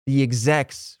keep the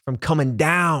execs from coming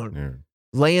down,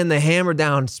 laying the hammer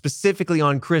down specifically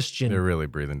on Christian. They're really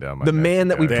breathing down my the neck, man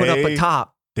that we put up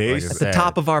atop. They at the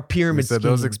top of our pyramid said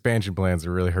scheme. those expansion plans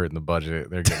are really hurting the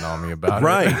budget. They're getting on me about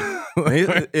right.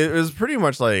 It was pretty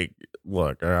much like,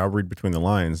 look, I'll read between the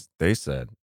lines. They said,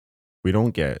 we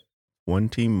don't get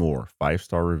 20 more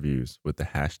 5-star reviews with the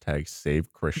hashtag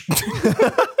Save Christian.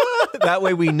 That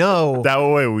way we know. That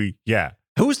way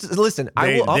Listen,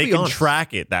 they I'll be can honest.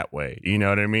 track it that way. You know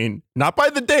what I mean? Not by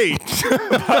the date,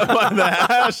 but by the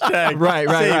hashtag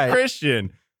Save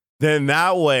Christian. Then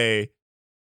that way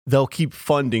they'll keep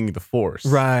funding the force.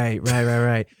 Right.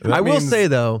 I will say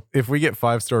though, if we get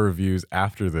 5-star reviews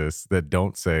after this that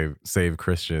don't save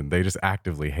Christian, they just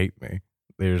actively hate me.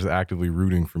 They're just actively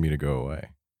rooting for me to go away.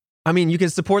 I mean, you can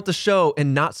support the show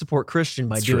and not support Christian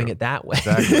by doing it that way.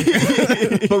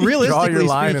 Exactly. But realistically draw your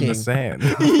line speaking, in the sand.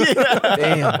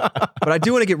 Damn. But I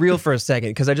do want to get real for a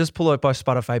second because I just pulled up our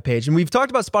Spotify page, and we've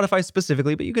talked about Spotify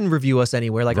specifically, but you can review us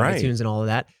anywhere, like on iTunes and all of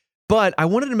that. But I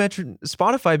wanted to mention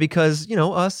Spotify because,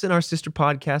 us and our sister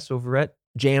podcast over at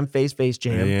Face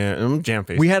Jam. Yeah, Jam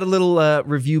Face. We had a little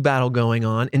review battle going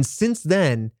on, and since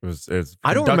then,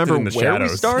 I don't remember where we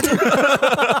started.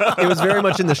 It was very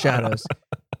much in the shadows.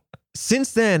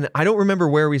 Since then, I don't remember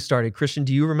where we started. Christian,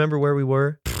 do you remember where we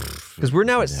were? Because we're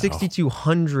now at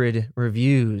 6,200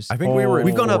 reviews. I think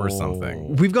we've gone up or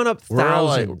something. We've gone up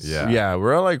thousands.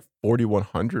 We're at like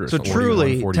 4,100 or so something.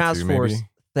 Truly, Task Force, maybe.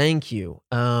 Thank you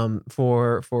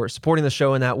for supporting the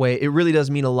show in that way. It really does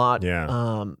mean a lot.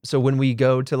 Yeah. So when we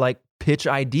go to like pitch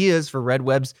ideas for Red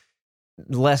Web's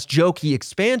less jokey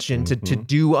expansion to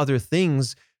do other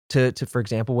things, to for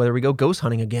example, whether we go ghost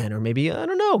hunting again, or maybe, I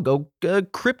don't know, go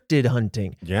cryptid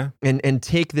hunting. Yeah. And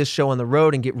take this show on the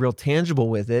road and get real tangible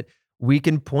with it, we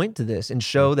can point to this and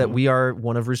show that we are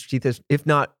one of Rooster Teeth's, if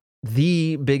not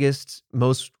the biggest,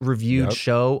 most reviewed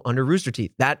show under Rooster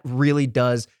Teeth. That really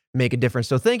does make a difference.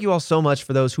 So thank you all so much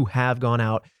for those who have gone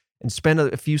out and spent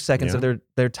a few seconds of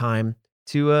their time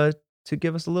to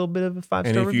give us a little bit of a 5-star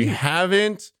review. And if you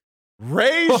haven't,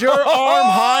 raise your arm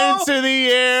high into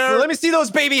the air. Let me see those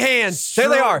baby hands. There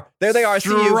they are. I see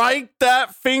you. Strike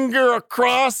that finger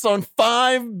across on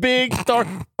 5 big stars.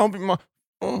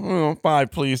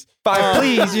 5, please. 5,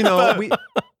 please.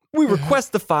 We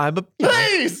request the 5, but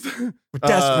please. We're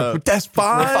desperate. We're desperate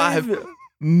for a 5.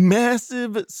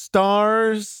 Massive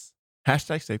stars.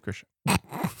 Hashtag Save Christian.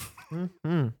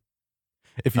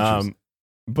 If you choose.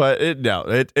 But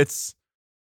it's.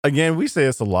 Again, we say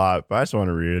this a lot, but I just want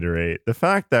to reiterate the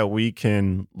fact that we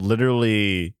can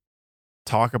literally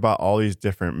talk about all these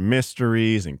different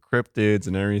mysteries and cryptids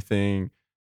and everything.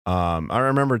 I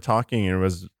remember talking, and it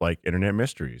was like internet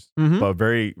mysteries, but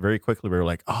very, very quickly we were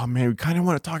like, oh man, we kind of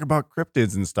want to talk about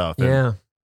cryptids and stuff.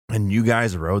 And you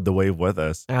guys rode the wave with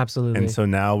us. Absolutely. And so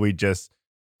now we just,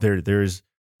 we're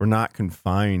not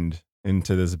confined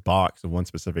into this box of one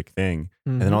specific thing.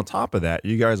 And then on top of that,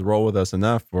 you guys roll with us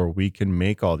enough where we can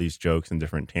make all these jokes and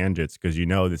different tangents, because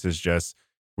this is just,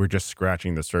 we're just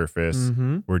scratching the surface.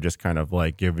 We're just kind of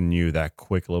like giving you that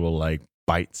quick little like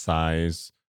bite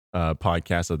size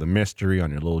podcast of the mystery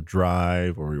on your little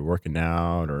drive, or you're working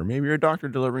out, or maybe you're a doctor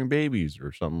delivering babies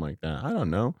or something like that. I don't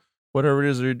know. Whatever it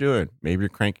is that you're doing. Maybe you're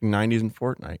cranking 90s in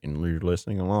Fortnite and you're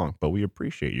listening along. But we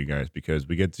appreciate you guys because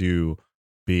we get to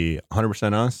be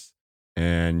 100% us,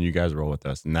 and you guys roll with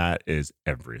us, and that is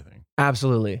everything.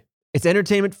 Absolutely. It's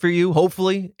entertainment for you.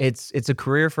 Hopefully it's a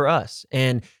career for us,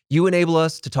 and you enable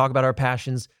us to talk about our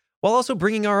passions while also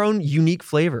bringing our own unique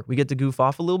flavor. We get to goof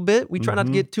off a little bit. We try not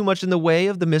to get too much in the way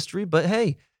of the mystery, but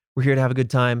hey, We're here to have a good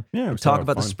time. Yeah, talk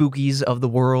about the spookies of the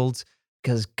world.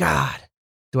 Because God,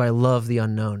 do I love the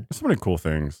unknown. There's so many cool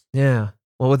things. Yeah.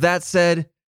 Well, with that said,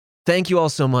 thank you all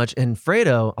so much. And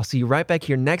Fredo, I'll see you right back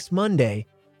here next Monday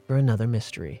for another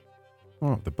mystery.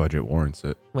 Oh, the budget warrants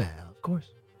it. Well, of course.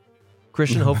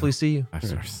 Christian, hopefully see you.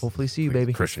 Hopefully see you,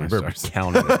 baby. Christian, you better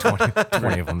count it.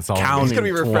 20 of them. It's going to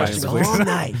be refreshing all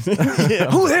night.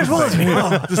 Oh, there's one.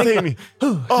 Just take me.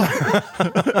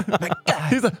 My God.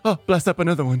 He's like, oh, bless up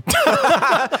another one.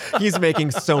 He's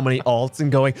making so many alts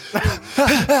and going,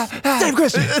 save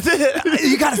Christian.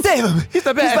 You got to save him. He's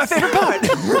the best. He's my favorite part.